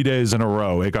 3 days in a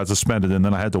row, it got suspended. And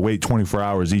then I had to wait 24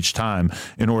 hours each time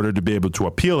in order to be able to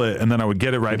appeal it. And then I would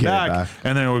get it back.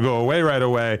 And then it would go away right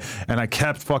away. And I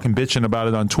kept fucking bitching about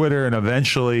it on Twitter. And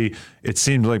eventually, it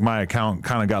seemed like my account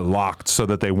kind of got locked so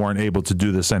that they weren't able to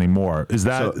do this anymore. Is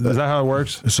that how it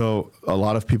works? So a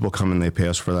lot of people come and they pay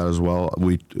us for that as well.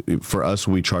 For us,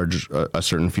 we charge a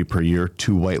certain fee per year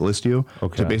to whitelist you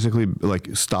to basically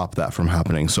stop that from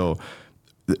happening. So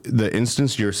the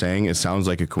instance you're saying, it sounds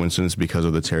like a coincidence because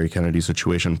of the Terry Kennedy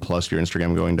situation plus your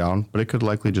Instagram going down, but it could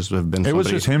likely just have been. It was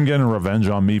just him getting revenge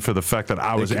on me for the fact that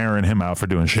I was airing him out for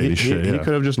doing shady shit. He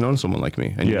could have just known someone like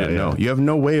me, and you didn't know. You have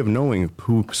no way of knowing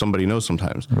who somebody knows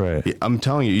sometimes. Right. I'm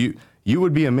telling you, you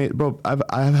would be amazed, bro.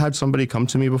 I've had somebody come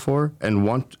to me before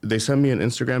and they send me an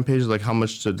Instagram page like how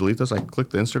much to delete this. I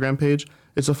click the Instagram page.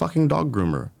 It's a fucking dog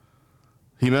groomer.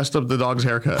 He messed up the dog's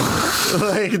haircut.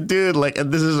 Dude,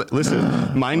 and this is, listen,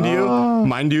 mind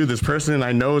you, this person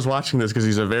I know is watching this because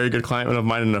he's a very good client of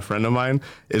mine and a friend of mine,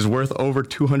 is worth over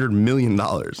 $200 million.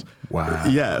 Wow.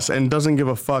 Yes, and doesn't give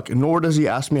a fuck, nor does he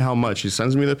ask me how much. He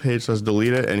sends me the page, says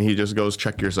delete it, and he just goes,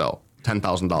 check your cell.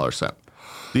 $10,000 sent.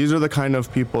 These are the kind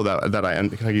of people that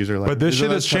I user like. But this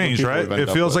shit has changed, right? It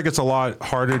feels like it's a lot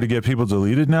harder to get people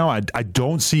deleted now. I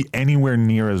don't see anywhere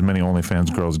near as many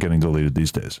OnlyFans girls getting deleted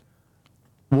these days.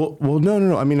 Well,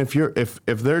 no. I mean, if you're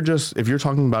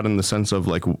talking about in the sense of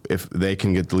like if they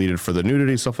can get deleted for the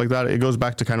nudity stuff like that, it goes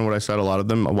back to kind of what I said. A lot of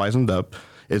them wisened up.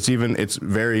 It's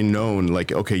very known.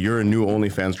 Like, okay, you're a new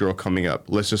OnlyFans girl coming up.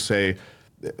 Let's just say,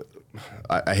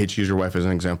 I hate to use your wife as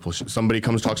an example. Somebody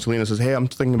comes, talks to Lena, says, "Hey, I'm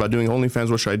thinking about doing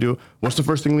OnlyFans. What should I do?" What's the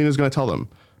first thing Lena's going to tell them?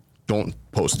 Don't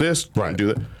post this. Don't do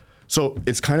that. So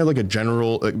it's kind of like a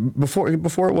general, before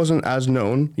it wasn't as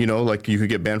known, like you could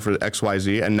get banned for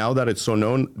XYZ. And now that it's so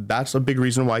known, that's a big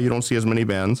reason why you don't see as many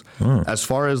bans. As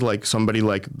far as like somebody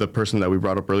like the person that we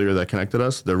brought up earlier that connected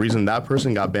us, the reason that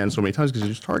person got banned so many times because he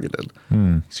was targeted.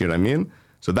 See what I mean?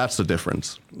 So that's the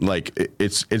difference. Like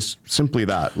it's simply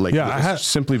that. Like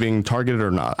simply being targeted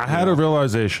or not. I had a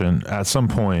realization at some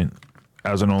point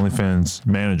as an OnlyFans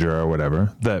manager or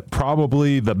whatever, that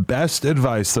probably the best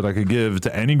advice that I could give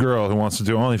to any girl who wants to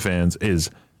do OnlyFans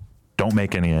is don't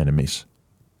make any enemies.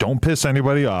 Don't piss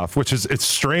anybody off, it's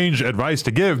strange advice to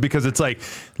give because it's like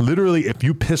literally if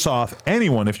you piss off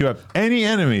anyone, if you have any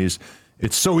enemies,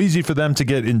 it's so easy for them to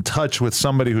get in touch with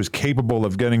somebody who's capable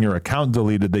of getting your account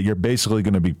deleted that you're basically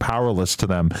going to be powerless to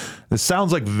them. This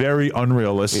sounds like very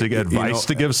unrealistic advice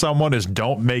to give someone is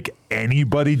don't make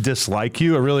anybody dislike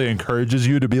you. It really encourages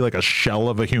you to be like a shell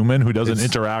of a human who doesn't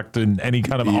interact in any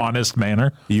kind of honest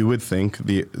manner. You would think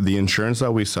the insurance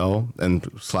that we sell and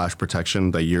 /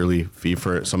 protection, the yearly fee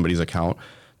for somebody's account,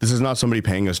 this is not somebody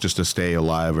paying us just to stay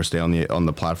alive or stay on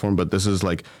the platform, but this is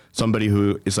like somebody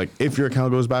who is like, if your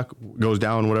account goes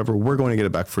down, whatever, we're going to get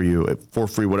it back for you for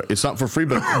free. It's not for free,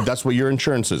 but that's what your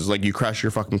insurance is. Like you crash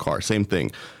your fucking car, same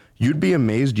thing. You'd be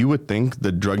amazed. You would think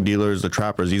the drug dealers, the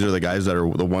trappers, these are the guys that are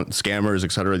the scammers,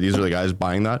 et cetera. These are the guys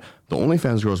buying that. The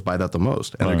OnlyFans girls buy that the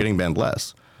most, and they're getting banned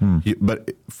less.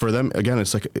 But for them, again,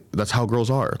 it's like that's how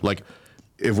girls are. Like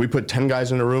if we put 10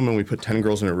 guys in a room and we put 10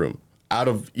 girls in a room, out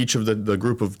of each of the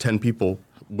group of 10 people,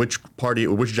 which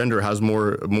gender has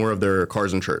more of their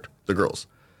cars insured? The girls.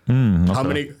 Okay. How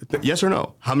many? Yes or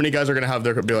no? How many guys are going to have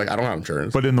be like, I don't have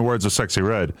insurance? But in the words of Sexy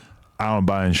Red, I don't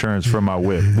buy insurance for my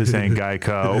whip. This ain't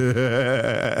Geico.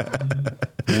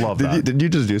 Love that. Did you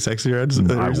just do Sexy Red?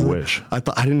 I wish. I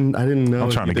didn't know.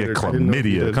 I'm trying to get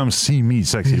chlamydia. Come see me,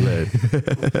 Sexy Red.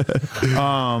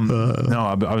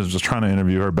 No, I was just trying to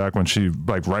interview her back when she,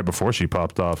 like right before she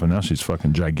popped off, and now she's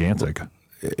fucking gigantic.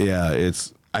 Yeah,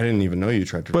 I didn't even know you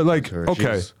tried to. But like, her.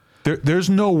 okay. There's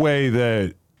no way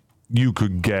that you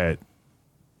could get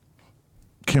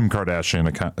Kim Kardashian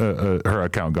account, her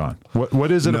account gone.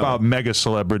 What is it about mega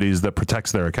celebrities that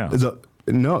protects their accounts?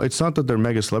 No, it's not that they're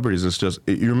mega celebrities. It's just,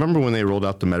 you remember when they rolled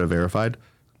out the Meta Verified?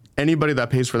 Anybody that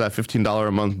pays for that $15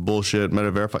 a month bullshit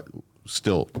Meta Verified,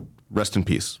 still, rest in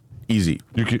peace. Easy.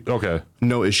 Okay.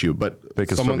 No issue, but they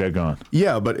can still get gone.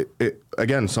 Yeah, but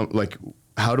again,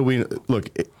 how do we look?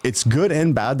 It's good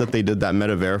and bad that they did that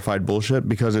Meta Verified bullshit,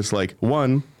 because it's like,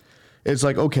 one, it's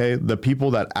like, okay, the people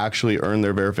that actually earn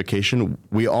their verification,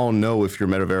 we all know if you're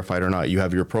Meta Verified or not. You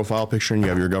have your profile picture and you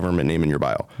have your government name in your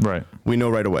bio. Right. We know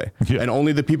right away. Yeah. And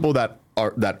only the people that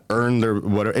earn their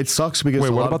whatever. It sucks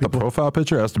because what about the profile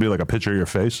picture? It has to be like a picture of your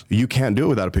face. You can't do it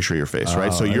without a picture of your face,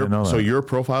 right? So your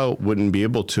profile wouldn't be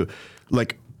able to,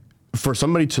 like, for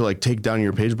somebody to like take down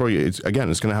your page, bro. It's going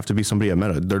to have to be somebody at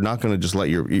Meta. They're not going to just let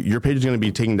your page is going to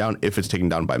be taken down if it's taken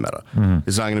down by Meta.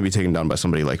 It's not going to be taken down by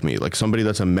somebody like me, like somebody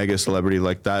that's a mega celebrity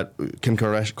like that, Kim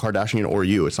Kardashian or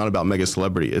you. It's not about mega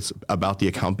celebrity. It's about the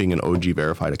account being an OG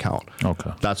verified account.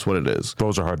 Okay, that's what it is.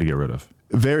 Those are hard to get rid of.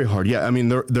 Very hard. Yeah, I mean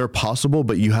they're possible,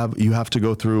 but you have to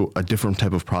go through a different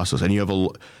type of process, and you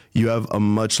have a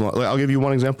much long, like, I'll give you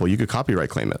one example. You could copyright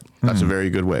claim it. That's a very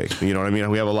good way. You know what I mean?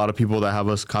 We have a lot of people that have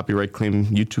us copyright claim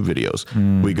YouTube videos.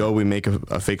 We make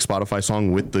a fake Spotify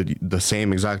song with the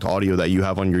same exact audio that you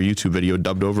have on your YouTube video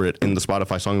dubbed over it in the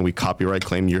Spotify song, and we copyright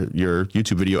claim your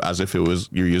YouTube video as if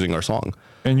you're using our song.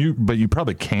 But you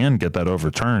probably can get that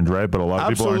overturned, right? But a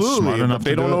lot of people aren't smart enough.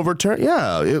 They don't overturn.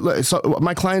 Yeah, so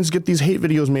my clients get these hate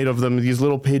videos made of them. These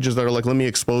little pages that are like, "Let me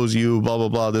expose you," blah blah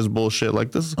blah. This bullshit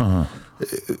like this.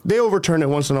 They overturn it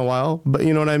once in a while, but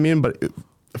you know what I mean. But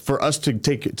for us to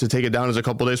take it down is a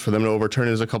couple days. For them to overturn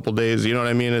it is a couple days. You know what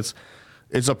I mean?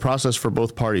 It's a process for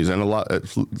both parties, and a lot,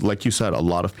 like you said, a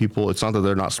lot of people. It's not that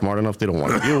they're not smart enough; they don't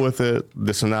want to deal with it.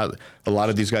 This and that. A lot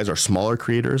of these guys are smaller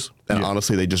creators, and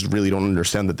honestly, they just really don't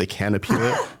understand that they can appeal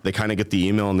it. They kind of get the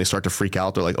email and they start to freak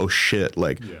out. They're like, "Oh shit!"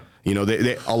 Like, you know,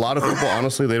 they a lot of people,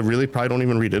 honestly, they really probably don't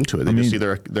even read into it. They just see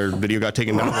their video got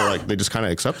taken down, or like they just kind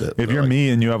of accept it. If you're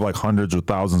me and you have like hundreds or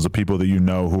thousands of people that you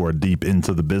know who are deep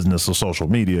into the business of social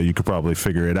media, you could probably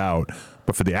figure it out.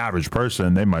 But for the average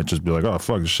person, they might just be like, "Oh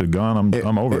fuck, this shit gone.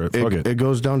 I'm over it. Fuck it." It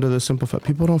goes down to the simple fact: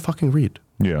 people don't fucking read.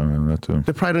 Yeah, that too.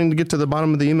 They probably don't need to get to the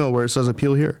bottom of the email where it says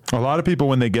appeal here. A lot of people,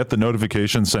 when they get the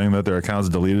notification saying that their account's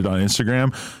deleted on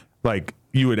Instagram, like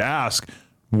you would ask,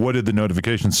 "What did the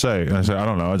notification say?" And I said, "I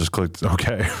don't know. I just clicked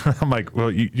okay." I'm like,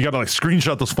 "Well, you got to like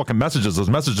screenshot those fucking messages. Those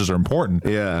messages are important."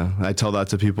 Yeah, I tell that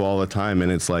to people all the time,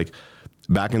 and it's like,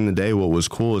 back in the day, what was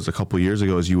cool is a couple of years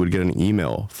ago is you would get an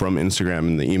email from Instagram,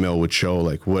 and the email would show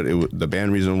like what the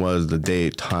ban reason was, the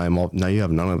date, time. Now you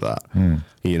have none of that.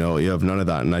 You know, you have none of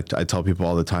that. And I tell people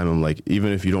all the time, I'm like,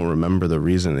 even if you don't remember the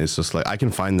reason, it's just like I can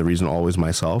find the reason always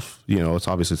myself. You know, it's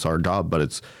obviously it's our job, but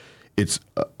it's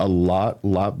a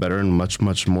lot better and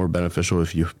much more beneficial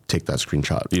if you take that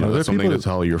screenshot. You know, that's something to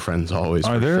tell your friends always.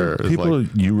 Are there people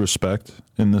you respect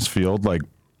in this field, like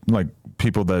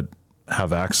people that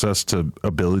have access to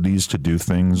abilities to do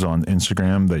things on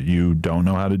Instagram that you don't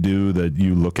know how to do, that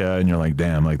you look at and you're like,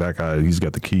 damn, like that guy, he's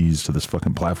got the keys to this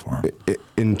fucking platform?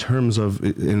 In terms of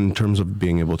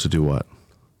being able to do what?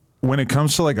 When it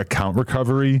comes to like account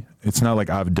recovery, it's not like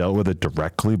I've dealt with it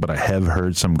directly, but I have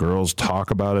heard some girls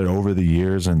talk about it over the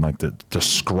years and like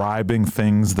describing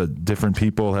things that different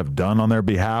people have done on their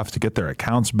behalf to get their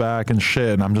accounts back and shit.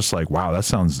 And I'm just like, wow, that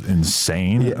sounds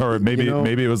insane. Yeah, or maybe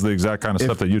it was the exact kind of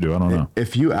stuff that you do. I don't know.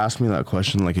 If you asked me that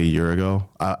question like a year ago,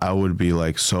 I would be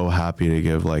like so happy to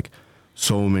give like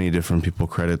so many different people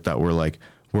credit that were like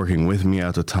working with me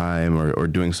at the time or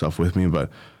doing stuff with me.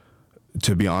 But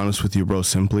to be honest with you, bro,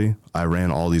 simply, I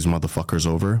ran all these motherfuckers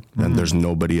over, and there's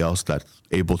nobody else that's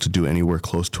able to do anywhere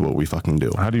close to what we fucking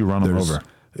do. How do you run them over?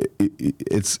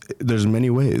 There's many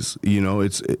ways, you know.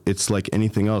 It's like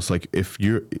anything else. Like if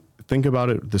you think about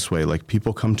it this way, like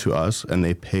people come to us and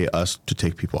they pay us to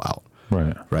take people out,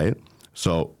 right?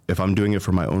 So if I'm doing it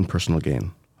for my own personal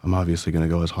gain, I'm obviously going to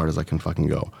go as hard as I can fucking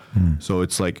go. So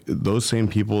it's like those same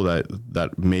people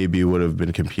that maybe would have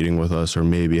been competing with us or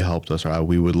maybe helped us or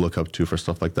we would look up to for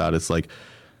stuff like that. It's like,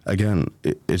 again,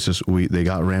 it's just they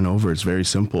got ran over. It's very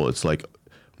simple. It's like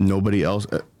nobody else.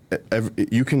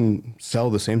 You can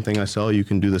sell the same thing I sell. You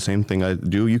can do the same thing I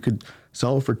do. You could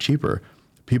sell it for cheaper.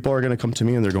 People are going to come to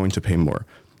me and they're going to pay more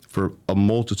for a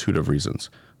multitude of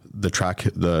reasons. The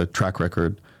track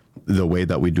record, the way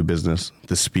that we do business,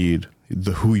 the speed,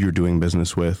 who you're doing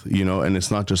business with, you know. And it's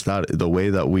not just that, the way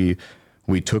that we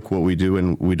took what we do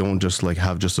and we don't just like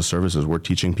have just the services. We're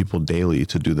teaching people daily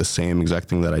to do the same exact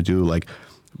thing that I do. Like,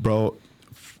 bro,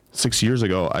 6 years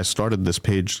ago, I started this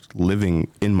page living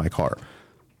in my car.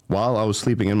 While I was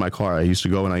sleeping in my car, I used to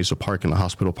go and I used to park in the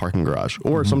hospital parking garage.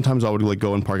 Or sometimes I would like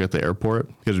go and park at the airport,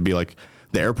 because it'd be like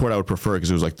the airport I would prefer, because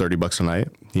it was like $30 a night,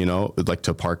 you know, like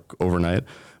to park overnight.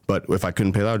 But if I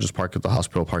couldn't pay that, I would just park at the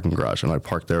hospital parking garage, and I'd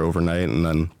park there overnight. And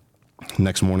then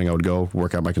next morning I would go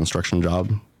work at my construction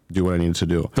job, do what I needed to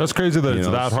do. That's crazy that it's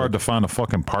know, that it's hard to find a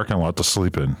fucking parking lot to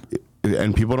sleep in.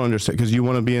 And people don't understand, because you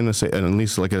want to be in at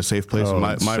least like a safe place.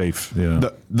 Oh, safe, yeah.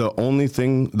 The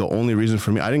only reason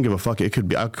for me, I didn't give a fuck. I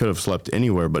could have slept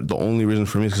anywhere, but the only reason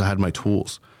for me is because I had my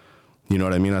tools. You know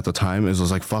what I mean? At the time, it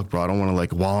was like, fuck, bro, I don't want to,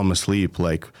 like, while I'm asleep,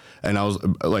 like, and I was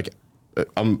like,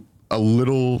 I'm a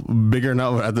little bigger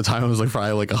now, but at the time I was like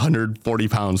probably like 140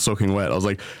 pounds soaking wet. I was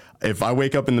like, if I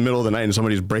wake up in the middle of the night and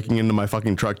somebody's breaking into my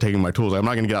fucking truck, taking my tools, I'm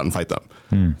not going to get out and fight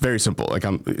them. Very simple. Like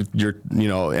so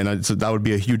that would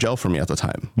be a huge L for me at the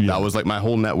time. Yeah. That was like my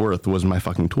whole net worth was my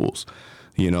fucking tools,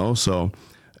 you know? So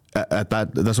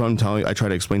that's what I'm telling you. I try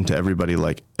to explain to everybody,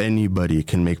 like, anybody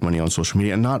can make money on social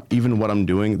media, and not even what I'm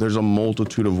doing. There's a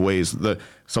multitude of ways.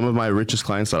 Some of my richest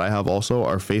clients that I have also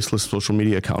are faceless social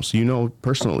media accounts, you know,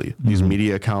 personally, these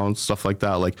media accounts, stuff like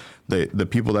that. Like the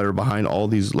people that are behind all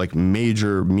these like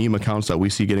major meme accounts that we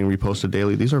see getting reposted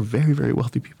daily, these are very, very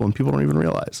wealthy people, and people don't even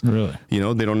realize. Really? You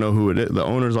know, they don't know who it is. The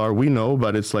owners are, we know,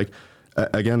 but it's like,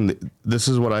 again, this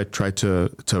is what I try to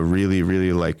really,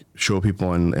 really like show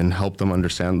people and help them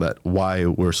understand, that why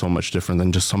we're so much different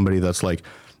than just somebody that's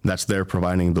there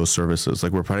providing those services.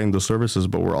 Like, we're providing those services,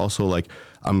 but we're also like,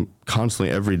 I'm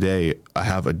constantly every day, I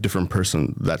have a different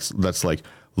person that's like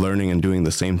learning and doing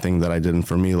the same thing that I did. And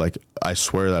for me, like, I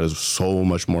swear that is so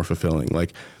much more fulfilling.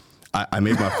 Like, I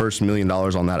made my first $1 million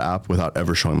on that app without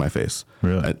ever showing my face.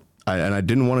 Really? And I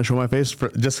didn't want to show my face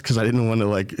just because I didn't want to,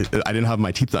 like, I didn't have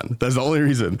my teeth done. That's the only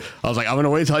reason. I was like, I'm going to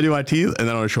wait till I do my teeth, and then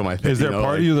I'm going to show my face. Is there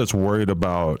part of you that's worried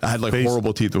about... I had like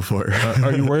horrible teeth before.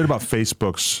 Are you worried about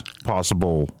Facebook's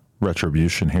possible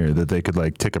retribution here, that they could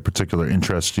like take a particular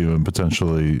interest in you and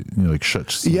potentially, you know, like shut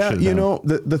some yeah, shit you down? know,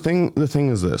 the thing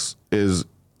is this, is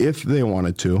if they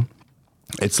wanted to,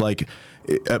 it's like...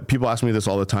 people ask me this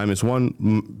all the time. It's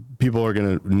one, people are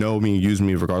going to know me, use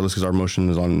me regardless, because our motion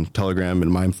is on Telegram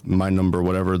and my number,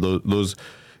 whatever. Those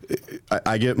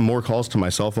I get more calls to my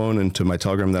cell phone and to my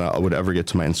Telegram than I would ever get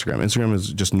to my Instagram. Instagram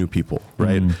is just new people,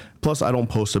 right? Plus, I don't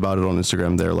post about it on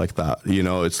Instagram there like that. You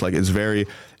know, it's like,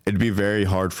 it'd be very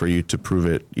hard for you to prove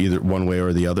it either one way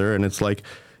or the other. And it's like,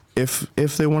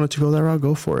 if they wanted to go that route,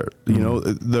 go for it. You know,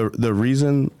 the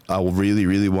reason I really,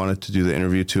 really wanted to do the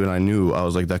interview too, and I knew, I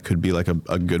was like, that could be like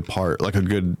a good part, like a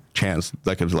good chance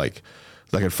that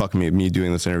could fuck me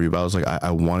doing this interview. But I was like,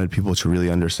 I wanted people to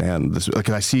really understand this. Like,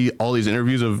 I see all these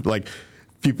interviews of like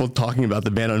people talking about the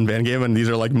ban Unban game, and these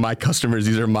are like my customers,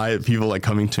 these are my people like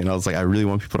coming to me. And I was like, I really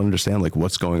want people to understand like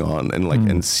what's going on, and like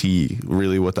and see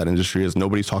really what that industry is.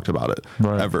 Nobody's talked about it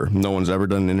ever. No one's ever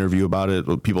done an interview about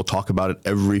it. People talk about it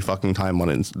every fucking time on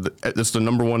it. It's the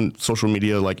number one social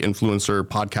media like influencer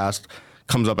podcast,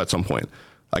 comes up at some point.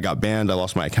 I got banned, I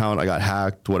lost my account, I got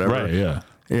hacked, whatever. Right, yeah.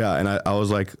 Yeah, and I was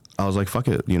like, fuck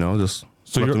it, you know, just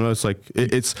let them know. It's like,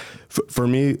 it's for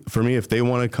me, if they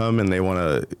want to come and they want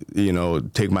to, you know,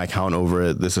 take my account over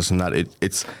it, this and that,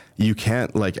 it's, you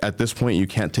can't, like, at this point, you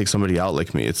can't take somebody out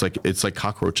like me. It's like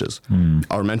cockroaches.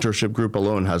 Our mentorship group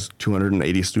alone has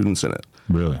 280 students in it.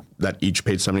 Really? That each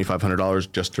paid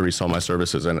 $7,500 just to resell my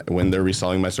services. And when they're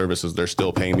reselling my services, they're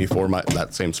still paying me for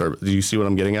that same service. Do you see what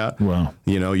I'm getting at? Wow.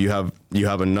 You know, you have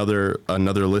another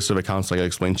list of accounts, like I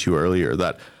explained to you earlier,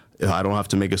 that I don't have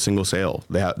to make a single sale.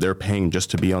 They're paying just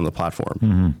to be on the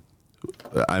platform.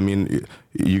 I mean,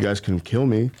 you guys can kill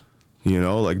me, you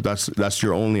know, like that's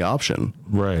your only option.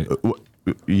 Right.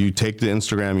 You take the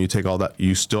Instagram, you take all that,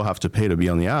 you still have to pay to be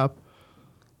on the app.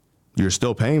 You're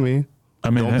still paying me. I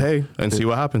mean, don't pay and see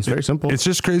what happens. Very simple. It's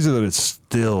just crazy that it's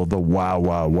still the wild,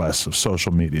 wild west of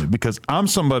social media, because I'm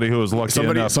somebody who is lucky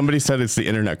enough. Somebody said it's the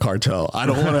internet cartel. I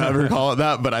don't want to ever call it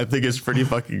that, but I think it's pretty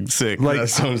fucking sick. Like,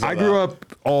 I grew up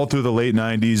all through the late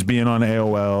 90s being on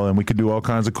AOL, and we could do all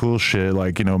kinds of cool shit,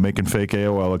 like, you know, making fake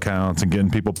AOL accounts and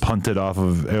getting people punted off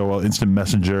of AOL Instant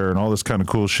Messenger and all this kind of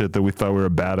cool shit that we thought we were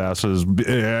badasses.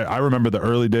 I remember the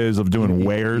early days of doing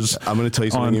wares. I'm going to tell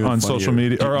you something on social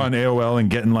media or on AOL,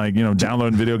 and getting, like, you know,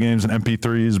 downloading video games and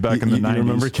MP3s back in the 90s. You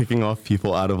remember kicking off people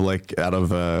out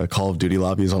of Call of Duty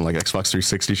lobbies on like Xbox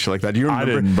 360, shit like that? Do you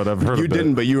remember? I didn't, but I've heard you of it.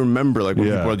 didn't, but you remember like when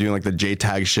people are doing like the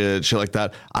JTAG shit like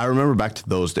that. I remember back to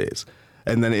those days.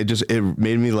 And then it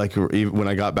made me like, when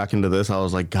I got back into this, I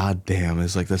was like, God damn,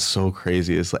 it's like, that's so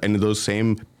crazy. It's like, and those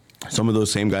same Some of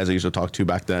those same guys I used to talk to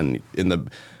back then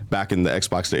back in the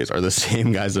Xbox days are the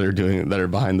same guys that are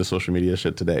behind the social media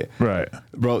shit today. Right.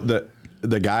 Bro,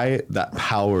 the guy that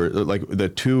power, like the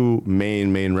two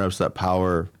main reps that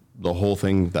power the whole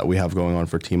thing that we have going on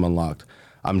for Team Unlocked.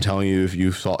 I'm telling you, if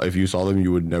you saw them,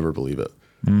 you would never believe it.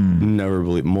 Never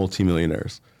believe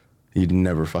multimillionaires. You'd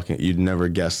never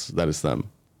guess that it's them.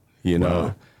 You know,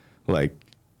 Wow. like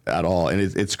at all. And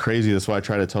it's crazy. That's why I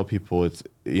try to tell people it's,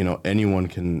 you know, anyone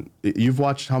can. You've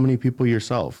watched how many people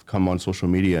yourself come on social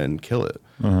media and kill it.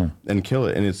 And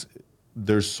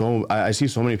I see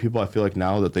so many people, I feel like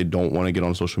now that they don't want to get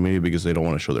on social media because they don't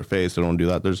want to show their face. They don't do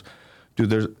that. There's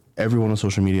everyone on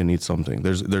social media needs something.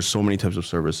 There's so many types of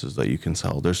services that you can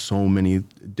sell. There's so many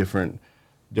different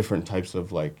types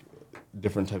of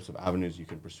avenues you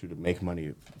can pursue to make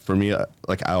money. For me,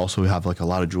 like I also have like a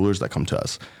lot of jewelers that come to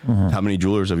us. How many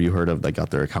jewelers have you heard of that got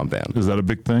their account banned? Is that a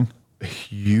big thing?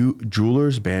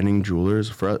 Jewelers banning jewelers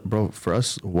for us,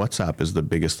 WhatsApp is the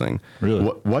biggest thing. Really?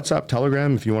 WhatsApp,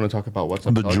 Telegram, if you want to talk about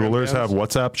WhatsApp. The Telegram jewelers have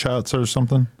channels, WhatsApp chats or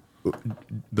something?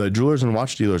 the jewelers and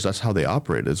watch dealers, that's how they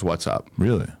operate, is WhatsApp.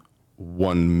 Really?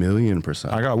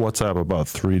 1,000,000%. I got WhatsApp about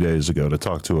 3 days ago to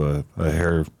talk to a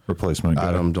hair replacement guy.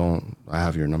 Adam, I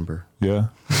have your number. Yeah.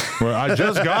 Well, I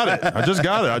just got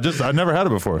it. I never had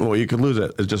it before. Well, you could lose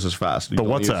it. It's just as fast. The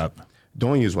WhatsApp.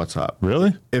 Don't use WhatsApp.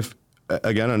 Really? If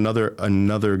again,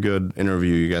 another good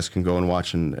interview you guys can go and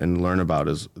watch and learn about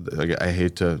is, I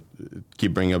hate to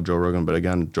keep bringing up Joe Rogan, but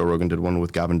again, Joe Rogan did one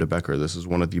with Gavin DeBecker. This is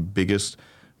one of the biggest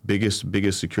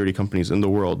security companies in the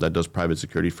world that does private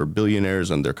security for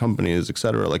billionaires and their companies, et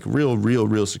cetera. Like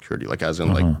real security, like as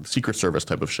in like Secret Service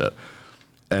type of shit.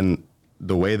 And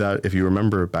the way that, if you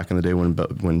remember back in the day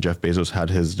when Jeff Bezos had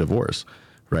his divorce,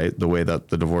 right? The way that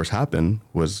the divorce happened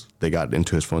was they got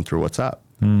into his phone through WhatsApp.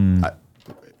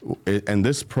 And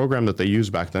this program that they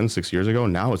used back then, 6 years ago,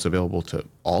 now it's available to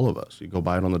all of us. You go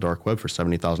buy it on the dark web for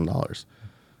 $70,000.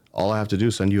 All I have to do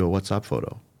is send you a WhatsApp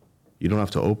photo. You don't have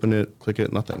to open it, click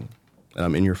it, nothing. And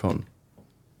I'm in your phone.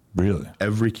 Really?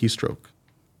 Every keystroke.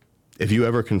 If you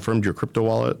ever confirmed your crypto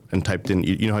wallet and typed in,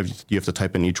 you know how you have to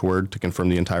type in each word to confirm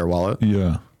the entire wallet?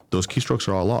 Yeah. Those keystrokes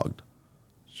are all logged.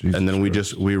 Jesus And then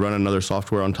Christ. we run another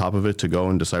software on top of it to go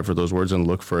and decipher those words and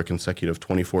look for a consecutive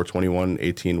 24, 21,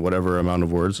 18, whatever amount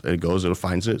of words. It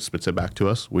finds it, spits it back to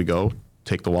us. We go,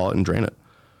 take the wallet and drain it.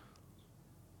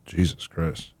 Jesus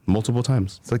Christ. Multiple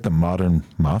times. It's like the modern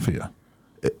mafia.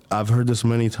 I've heard this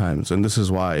many times, and this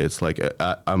is why it's like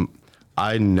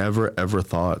I never ever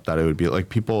thought that it would be like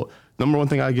people. Number one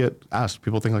thing I get asked,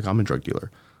 people think like I'm a drug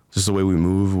dealer. Just the way we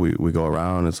move, we go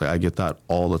around. It's like I get that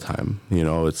all the time. You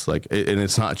know, it's like, and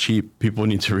it's not cheap. People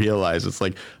need to realize it's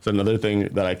like it's another thing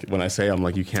that when I say I'm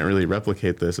like you can't really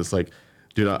replicate this. It's like,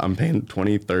 dude, I'm paying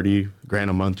 20, 30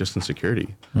 grand a month just in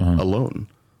security alone.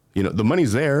 You know, the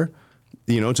money's there,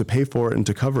 you know, to pay for it and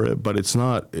to cover it, but it's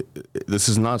not. This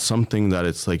is not something that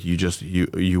it's like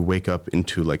you wake up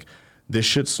into like. This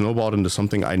shit snowballed into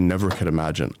something I never could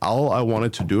imagine. All I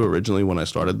wanted to do originally when I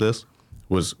started this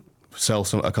was sell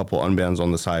a couple Unbans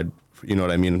on the side, you know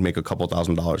what I mean, make a couple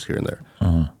 $1,000s here and there.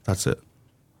 That's it.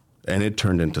 And it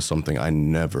turned into something I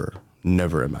never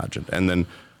imagined. And then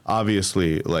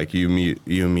obviously, like you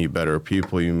meet better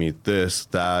people, you meet this,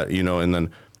 that, you know, and then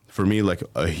for me, like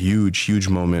a huge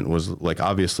moment was like,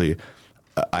 obviously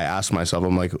I asked myself,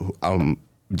 I'm like, I'm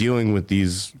dealing with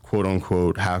these quote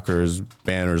unquote hackers,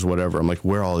 banners, whatever. I'm like,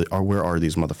 where are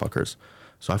these motherfuckers?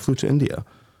 So I flew to India.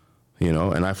 You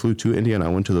know, and I flew to India and I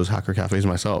went to those hacker cafes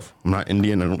myself. I'm not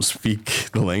Indian. I don't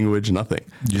speak the language, nothing.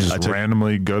 You just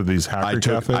randomly go to these hacker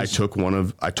cafes?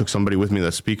 I took somebody with me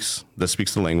that speaks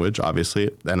the language, obviously.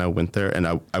 And I went there and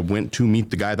I went to meet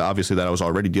the guy that obviously that I was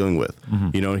already dealing with,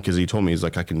 you know, because he told me, he's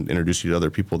like, I can introduce you to other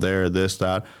people there, this,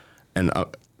 that. And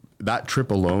that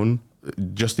trip alone,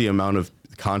 just the amount of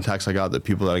contacts I got, the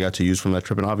people that I got to use from that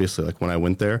trip. And obviously like when I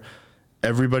went there,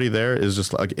 everybody there is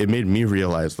just like, it made me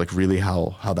realize like really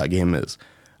how that game is.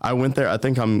 I went there, I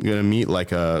think I'm going to meet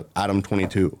like a Adam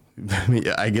 22.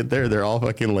 I get there, they're all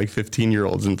fucking like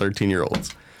 15-year-olds and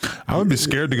 13-year-olds. I would be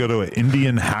scared to go to an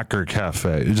Indian hacker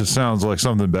cafe. It just sounds like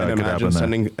something bad could happen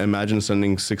there. Imagine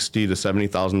sending $60,000 to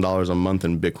 $70,000 a month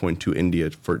in Bitcoin to India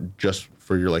for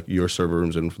your server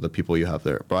rooms and for the people you have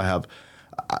there. But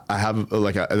I have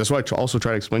like, that's why I also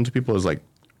try to explain to people is like,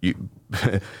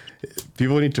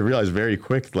 people need to realize very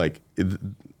quick, like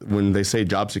when they say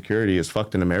job security is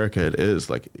fucked in America, it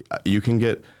is. Like you can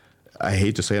get, I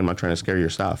hate to say it, I'm not trying to scare your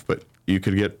staff, but you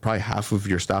could get probably half of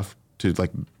your staff to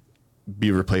like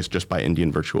be replaced just by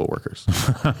Indian virtual workers.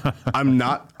 I'm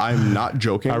not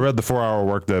joking. I read the 4-hour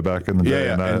workday back in the day.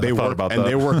 Yeah, and they thought work about and that.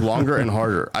 they work longer and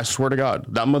harder. I swear to God,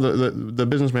 that the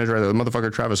business manager, the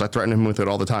motherfucker Travis, I threaten him with it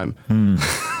all the time.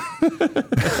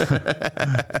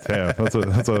 Yeah,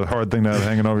 that's a hard thing to have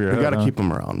hanging over your head. You got to huh? keep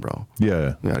them around, bro.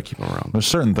 Yeah, You got to keep them around. there's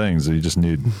certain things that you just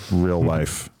need real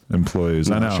life employees.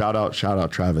 I know. Shout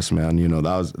out Travis, man. You know,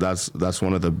 that's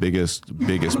one of the biggest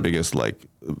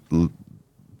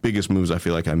biggest moves I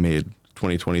feel like I made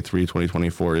 2023,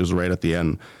 2024. It was right at the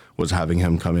end, was having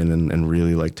him come in and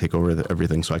really like take over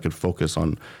everything so I could focus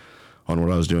on what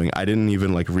I was doing. I didn't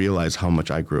even like realize how much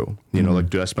I grew. You know, like,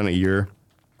 dude, I spent a year.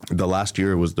 The last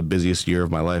year was the busiest year of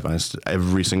my life.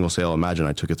 Every single sale, imagine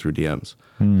I took it through DMs,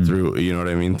 through, you know what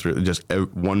I mean? Through just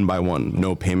one by one,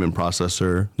 no payment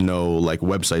processor, no like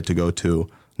website to go to,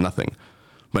 nothing.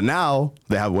 But now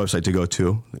they have a website to go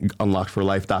to,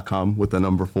 unlockedforlife.com with the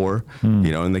number 4,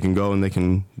 you know, and they can go and they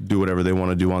can do whatever they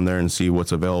want to do on there and see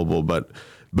what's available. But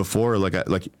before, like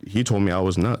he told me I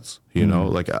was nuts, you know,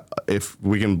 like if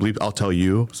we can bleep, I'll tell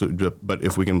you. So, but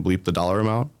if we can bleep the dollar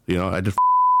amount, you know, I did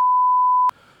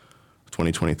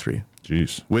 2023.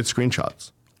 Jeez. With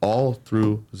screenshots, all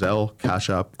through Zelle, Cash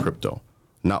App, crypto,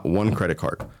 not one credit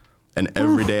card. And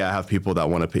every day I have people that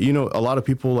want to pay. You know, a lot of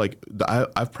people, like,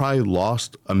 I've probably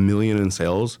lost $1 million in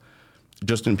sales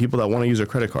just in people that want to use a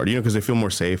credit card, you know, because they feel more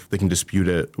safe, they can dispute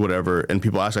it, whatever. And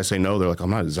people ask, I say no, they're like,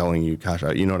 I'm not Zelling you Cash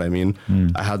App, you know what I mean?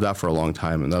 I had that for a long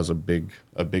time, and that was a big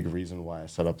reason why I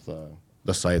set up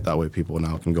the site. That way people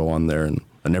now can go on there and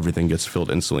everything gets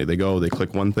filled instantly. They go, they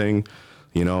click one thing,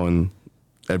 you know, and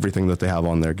everything that they have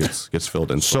on there gets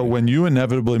filled instantly. So when you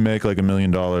inevitably make like $1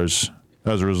 million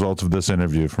as a result of this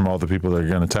interview from all the people that are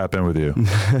going to tap in with you,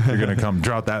 you're going to come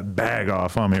drop that bag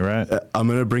off on me, right? I'm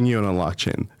going to bring you an unlock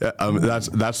chain.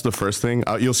 That's the first thing.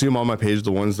 You'll see them on my page,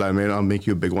 the ones that I made. I'll make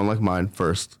you a big one like mine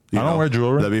first. I don't wear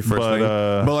jewelry. That'd be first thing.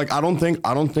 But like, I don't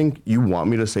think you want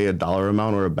me to say a dollar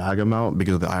amount or a bag amount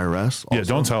because of the IRS. Yeah,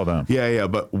 don't tell them. Yeah.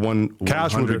 But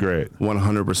Cash would be great.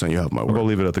 100%. You have my word. We'll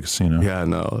leave it at the casino. Yeah,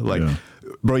 no. Like,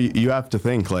 bro, you have to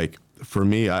think, like, for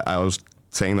me, I was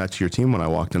saying that to your team when I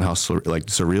walked in, how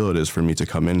surreal it is for me to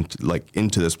come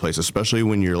into this place, especially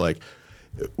when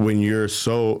you're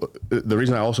so. The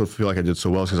reason I also feel like I did so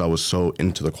well is because I was so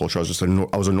into the culture. I was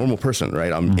a normal person,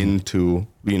 right? I'm into,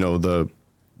 you know, the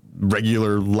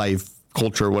regular life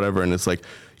culture, whatever, and it's like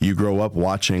you grow up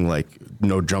watching like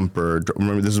No Jumper.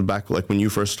 Remember, this is back like when you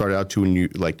first started out too, and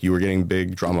you were getting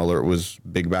big. Drama Alert was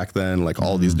big back then. Like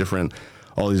all these different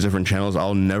channels.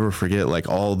 I'll never forget like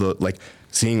all the like.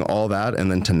 Seeing all that and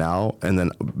then to now and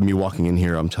then me walking in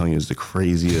here, I'm telling you, is the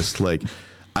craziest. Like,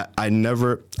 I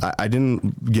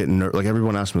didn't get nervous. Like,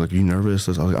 everyone asked me, like, are you nervous?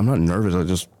 I was like, I'm not nervous. I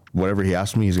just, whatever he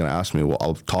asked me, he's going to ask me. Well,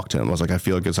 I'll talk to him. I was like, I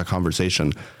feel like it's a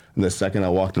conversation. And the second I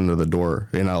walked into the door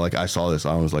and I saw this,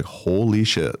 I was like, holy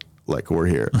shit. Like, we're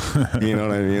here. You know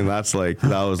what I mean? That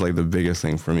was like the biggest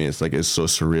thing for me. It's like, it's so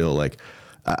surreal. Like,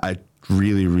 I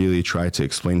really, really try to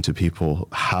explain to people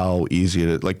how easy it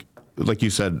is. Like you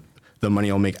said, the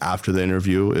money I'll make after the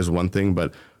interview is one thing,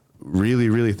 but really,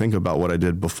 really think about what I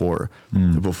did before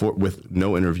with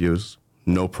no interviews,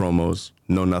 no promos,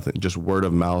 no nothing, just word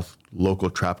of mouth,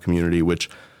 local trap community, which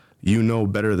you know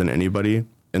better than anybody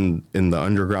in the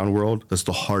underground world. That's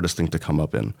the hardest thing to come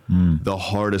up in, the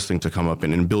hardest thing to come up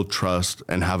in and build trust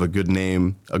and have a good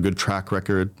name, a good track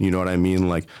record. You know what I mean?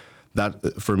 Like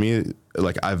that for me,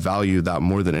 like I value that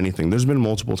more than anything. There's been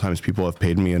multiple times people have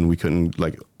paid me and we couldn't,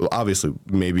 like, obviously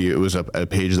maybe it was a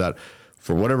page that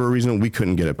for whatever reason we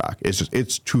couldn't get it back.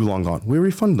 It's too long gone. We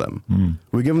refund them.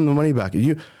 We give them the money back.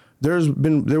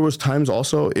 There was times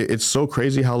also, it's so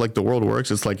crazy how like the world works.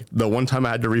 It's like the one time I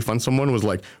had to refund someone was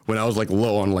like when I was like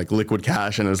low on like liquid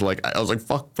cash, and it's like I was like,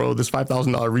 fuck bro, this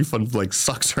 $5,000 refund like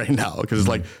sucks right now because it's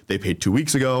like they paid 2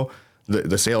 weeks ago.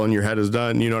 The sale in your head is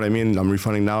done. You know what I mean? I'm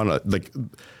refunding now. And like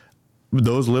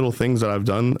those little things that I've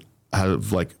done have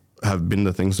been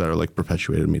the things that are like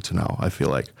perpetuated me to now, I feel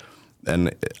like.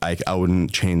 And I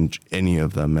wouldn't change any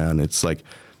of them, man. It's like,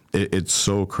 it's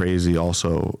so crazy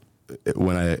also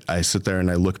when I sit there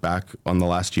and I look back on the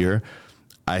last year,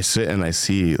 I sit and I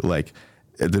see like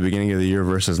at the beginning of the year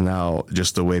versus now,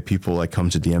 just the way people like come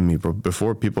to DM me. But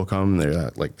before people come, they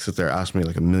like sit there, ask me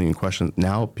like a million questions.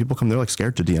 Now people come, they're like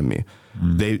scared to DM me.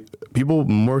 People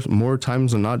more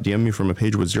times than not DM me from a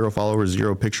page with 0 followers,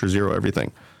 0 pictures, 0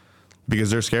 everything, because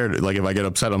they're scared. Like if I get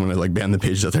upset, I'm gonna like ban the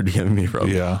page that they're DMing me from.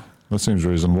 Yeah, that seems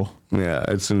reasonable. Yeah,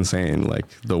 it's insane. Like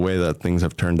the way that things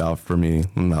have turned out for me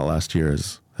in that last year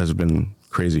has been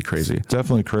crazy.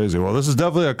 Definitely crazy. Well, this is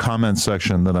definitely a comment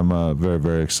section that I'm very,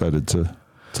 very excited to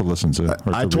listen to.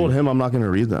 I told him I'm not going to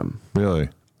read them. Really?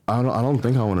 I don't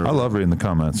think I want to. I love reading the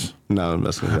comments. No, I'm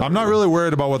messing with you. I'm not really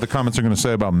worried about what the comments are going to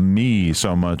say about me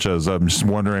so much as I'm just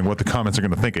wondering what the comments are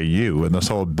going to think of you and this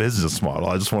whole business model.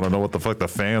 I just want to know what the fuck the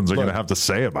fans are going to have to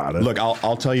say about it. Look,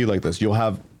 I'll tell you like this. You'll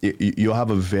have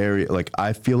a very, like,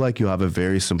 I feel like you have a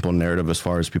very simple narrative as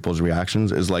far as people's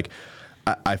reactions is like,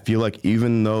 I feel like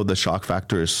even though the shock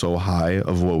factor is so high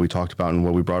of what we talked about and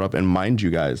what we brought up, and mind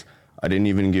you guys, I didn't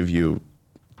even give you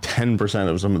 10%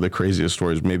 of some of the craziest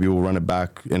stories. Maybe we'll run it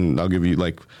back and I'll give you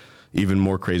like even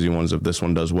more crazy ones if this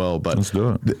one does well. But let's do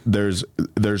it.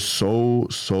 There's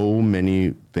so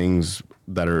many things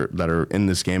that are in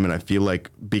this game, and I feel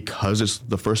like because it's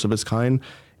the first of its kind,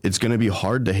 it's gonna be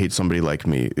hard to hate somebody like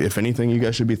me. If anything, you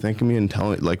guys should be thanking me and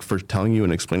telling you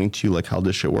and explaining to you like how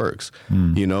this shit works.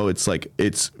 You know, it's like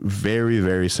it's very,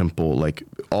 very simple. Like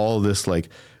all this like.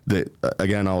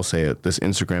 Again, I'll say it, this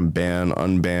Instagram ban,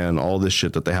 unban, all this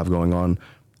shit that they have going on,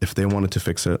 if they wanted to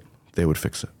fix it, they would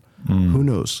fix it. Who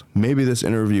knows? Maybe this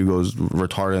interview goes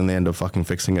retarded and they end up fucking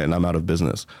fixing it and I'm out of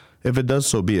business. If it does,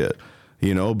 so be it.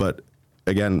 You know, but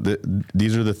again,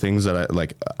 these are the things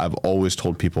that I've always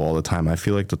told people all the time. I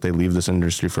feel like that they leave this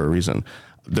industry for a reason.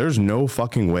 There's no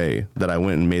fucking way that I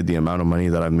went and made the amount of money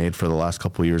that I've made for the last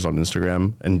couple of years on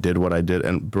Instagram and did what I did.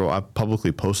 And bro, I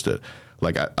publicly posted.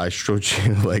 Like I showed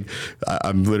you, like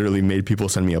I've literally made people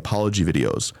send me apology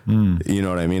videos. You know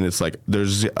what I mean? It's like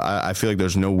I feel like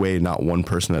there's no way not one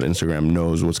person at Instagram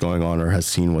knows what's going on or has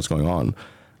seen what's going on.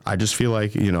 I just feel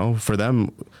like, you know, for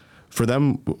them,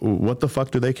 what the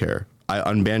fuck do they care? I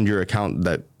unbanned your account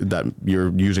that you're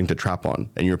using to trap on,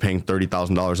 and you're paying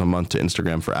 $30,000 a month to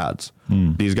Instagram for ads.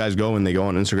 These guys go on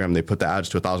Instagram, they put the ads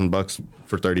to $1,000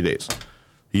 for 30 days.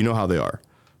 You know how they are.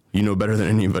 You know better than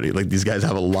anybody. Like these guys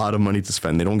have a lot of money to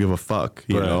spend. They don't give a fuck,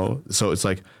 you know? So it's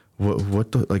like,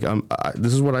 what the, like,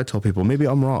 this is what I tell people. Maybe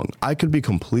I'm wrong. I could be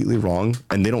completely wrong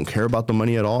and they don't care about the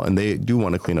money at all. And they do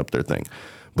want to clean up their thing.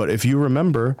 But if you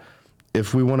remember,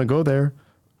 if we want to go there,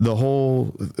 the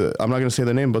whole, I'm not going to say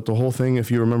the name, but the whole thing, if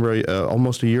you remember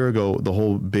almost a year ago, the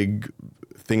whole big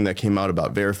thing that came out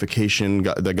about verification,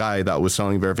 the guy that was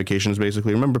selling verifications,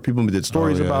 basically. Remember, people did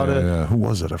stories about it. Yeah. Who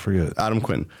was it? I forget. Adam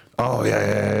Quinn. Oh,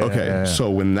 yeah. Okay,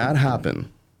 so when that happened,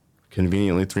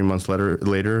 conveniently 3 months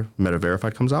later, Meta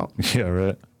Verified comes out. Yeah,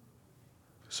 right.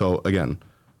 So again,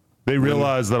 they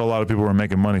realized that a lot of people were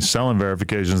making money selling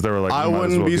verifications. They were like, I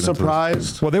wouldn't be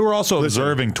surprised. Well, they were also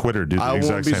observing Twitter do the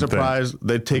exact same thing. I won't be surprised.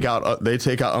 They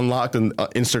take out Unlocked, and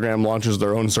Instagram launches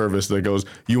their own service that goes,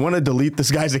 you want to delete this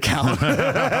guy's account? Imagine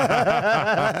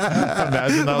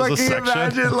that was a section.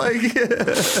 Imagine, like,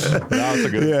 That's a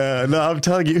good. Yeah, no, I'm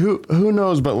telling you, who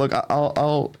knows? But look,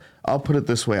 I'll put it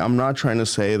this way. I'm not trying to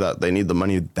say that they need the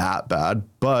money that bad,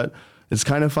 but it's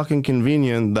kind of fucking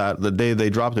convenient that the day they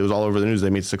dropped it was all over the news. They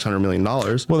made $600 million.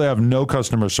 Well, they have no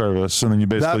customer service, and then you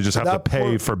basically just have to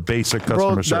pay for basic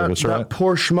customer service, right? That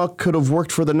poor schmuck could have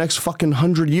worked for the next fucking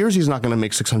 100 years. He's not going to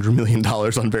make $600 million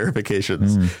on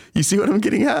verifications. You see what I'm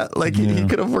getting at? Like, he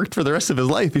could have worked for the rest of his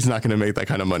life. He's not going to make that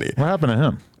kind of money. What happened to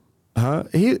him? Huh?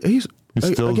 He's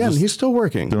still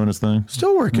working. Doing his thing?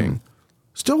 Still working.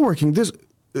 Still working.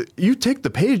 You take the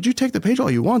page all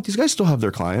you want. These guys still have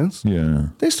their clients. Yeah.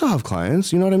 They still have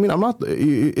clients. You know what I mean?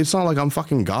 It's not like I'm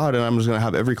fucking God and I'm just going to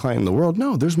have every client in the world.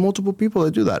 No, there's multiple people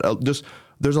that do that.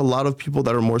 There's a lot of people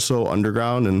that are more so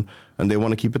underground and they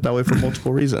want to keep it that way for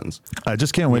multiple reasons. I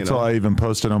just can't wait till I even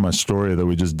post it on my story that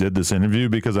we just did this interview,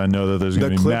 because I know that there's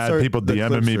going to be mad people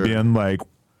DMing me being like,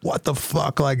 what the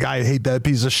fuck? Like, I hate that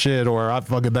piece of shit, or I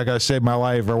fucking, that guy saved my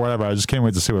life, or whatever. I just can't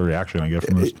wait to see what reaction I get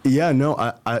from this. Yeah,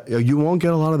 no, you won't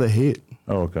get a lot of the hate.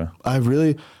 Oh, okay. I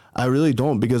really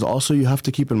don't, because also you have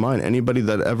to keep in mind, anybody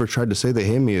that ever tried to say they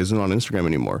hate me isn't on Instagram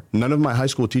anymore. None of my high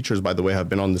school teachers, by the way, have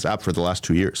been on this app for the last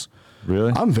 2 years.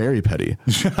 Really? I'm very petty.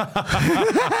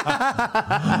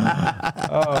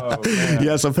 Oh, man.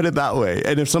 Yeah, so put it that way.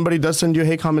 And if somebody does send you a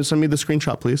hate comment, send me the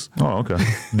screenshot, please. Oh, okay.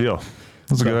 Deal.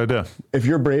 That's a good idea. If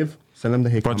you're brave, send them the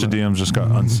hate comment. Bunch of DMs just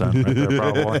got unsent right there,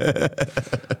 probably.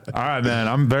 All right, man.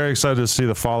 I'm very excited to see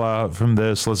the fallout from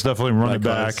this. Let's definitely run it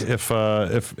back if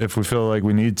we feel like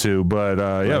we need to. But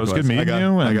yeah, it was good meeting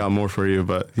you. And I got more for you,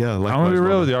 but yeah. I'm gonna be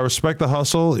real with you. I respect the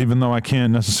hustle, even though I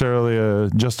can't necessarily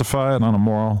justify it on a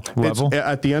moral level.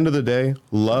 At the end of the day,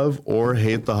 love or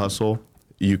hate the hustle,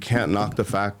 you can't knock the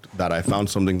fact that I found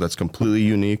something that's completely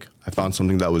unique. I found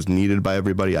something that was needed by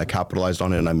everybody. I capitalized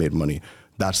on it and I made money.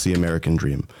 That's the American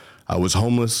dream. I was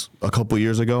homeless a couple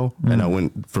years ago, and I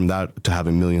went from that to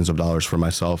having millions of dollars for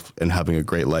myself and having a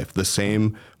great life. The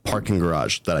same parking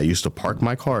garage that I used to park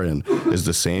my car in is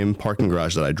the same parking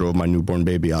garage that I drove my newborn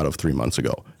baby out of 3 months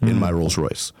ago in my Rolls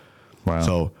Royce. Wow.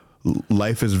 So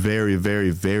life is very,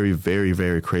 very, very, very,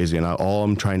 very crazy. And all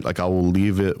I'm trying, like, I will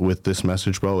leave it with this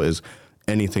message, bro, is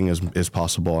anything is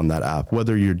possible on that app.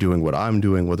 Whether you're doing what I'm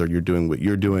doing, whether you're doing what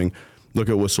you're doing, look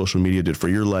at what social media did for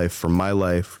your life, for my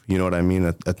life. You know what I mean?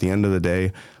 At the end of the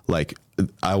day, like,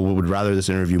 I would rather this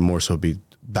interview more so be,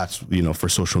 that's, you know, for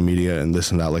social media and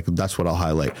this and that. Like, that's what I'll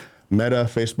highlight. Meta,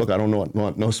 Facebook, I don't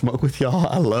want no smoke with y'all.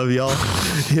 I love y'all.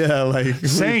 Yeah, like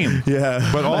same. Yeah,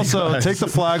 but also take the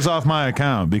flags off my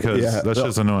account because that's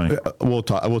just annoying. We'll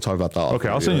talk about that. Okay,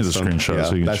 I'll send you the screenshot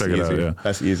so you can check it out. Yeah,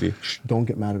 that's easy. Don't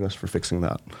get mad at us for fixing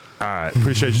that. All right,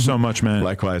 appreciate you so much, man.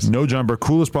 Likewise. No Jumper,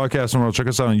 coolest podcast in the world. Check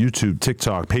us out on YouTube,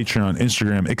 TikTok, Patreon,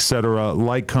 Instagram, etc.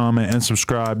 Like, comment, and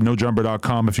subscribe.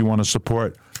 NoJumper.com if you want to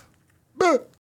support.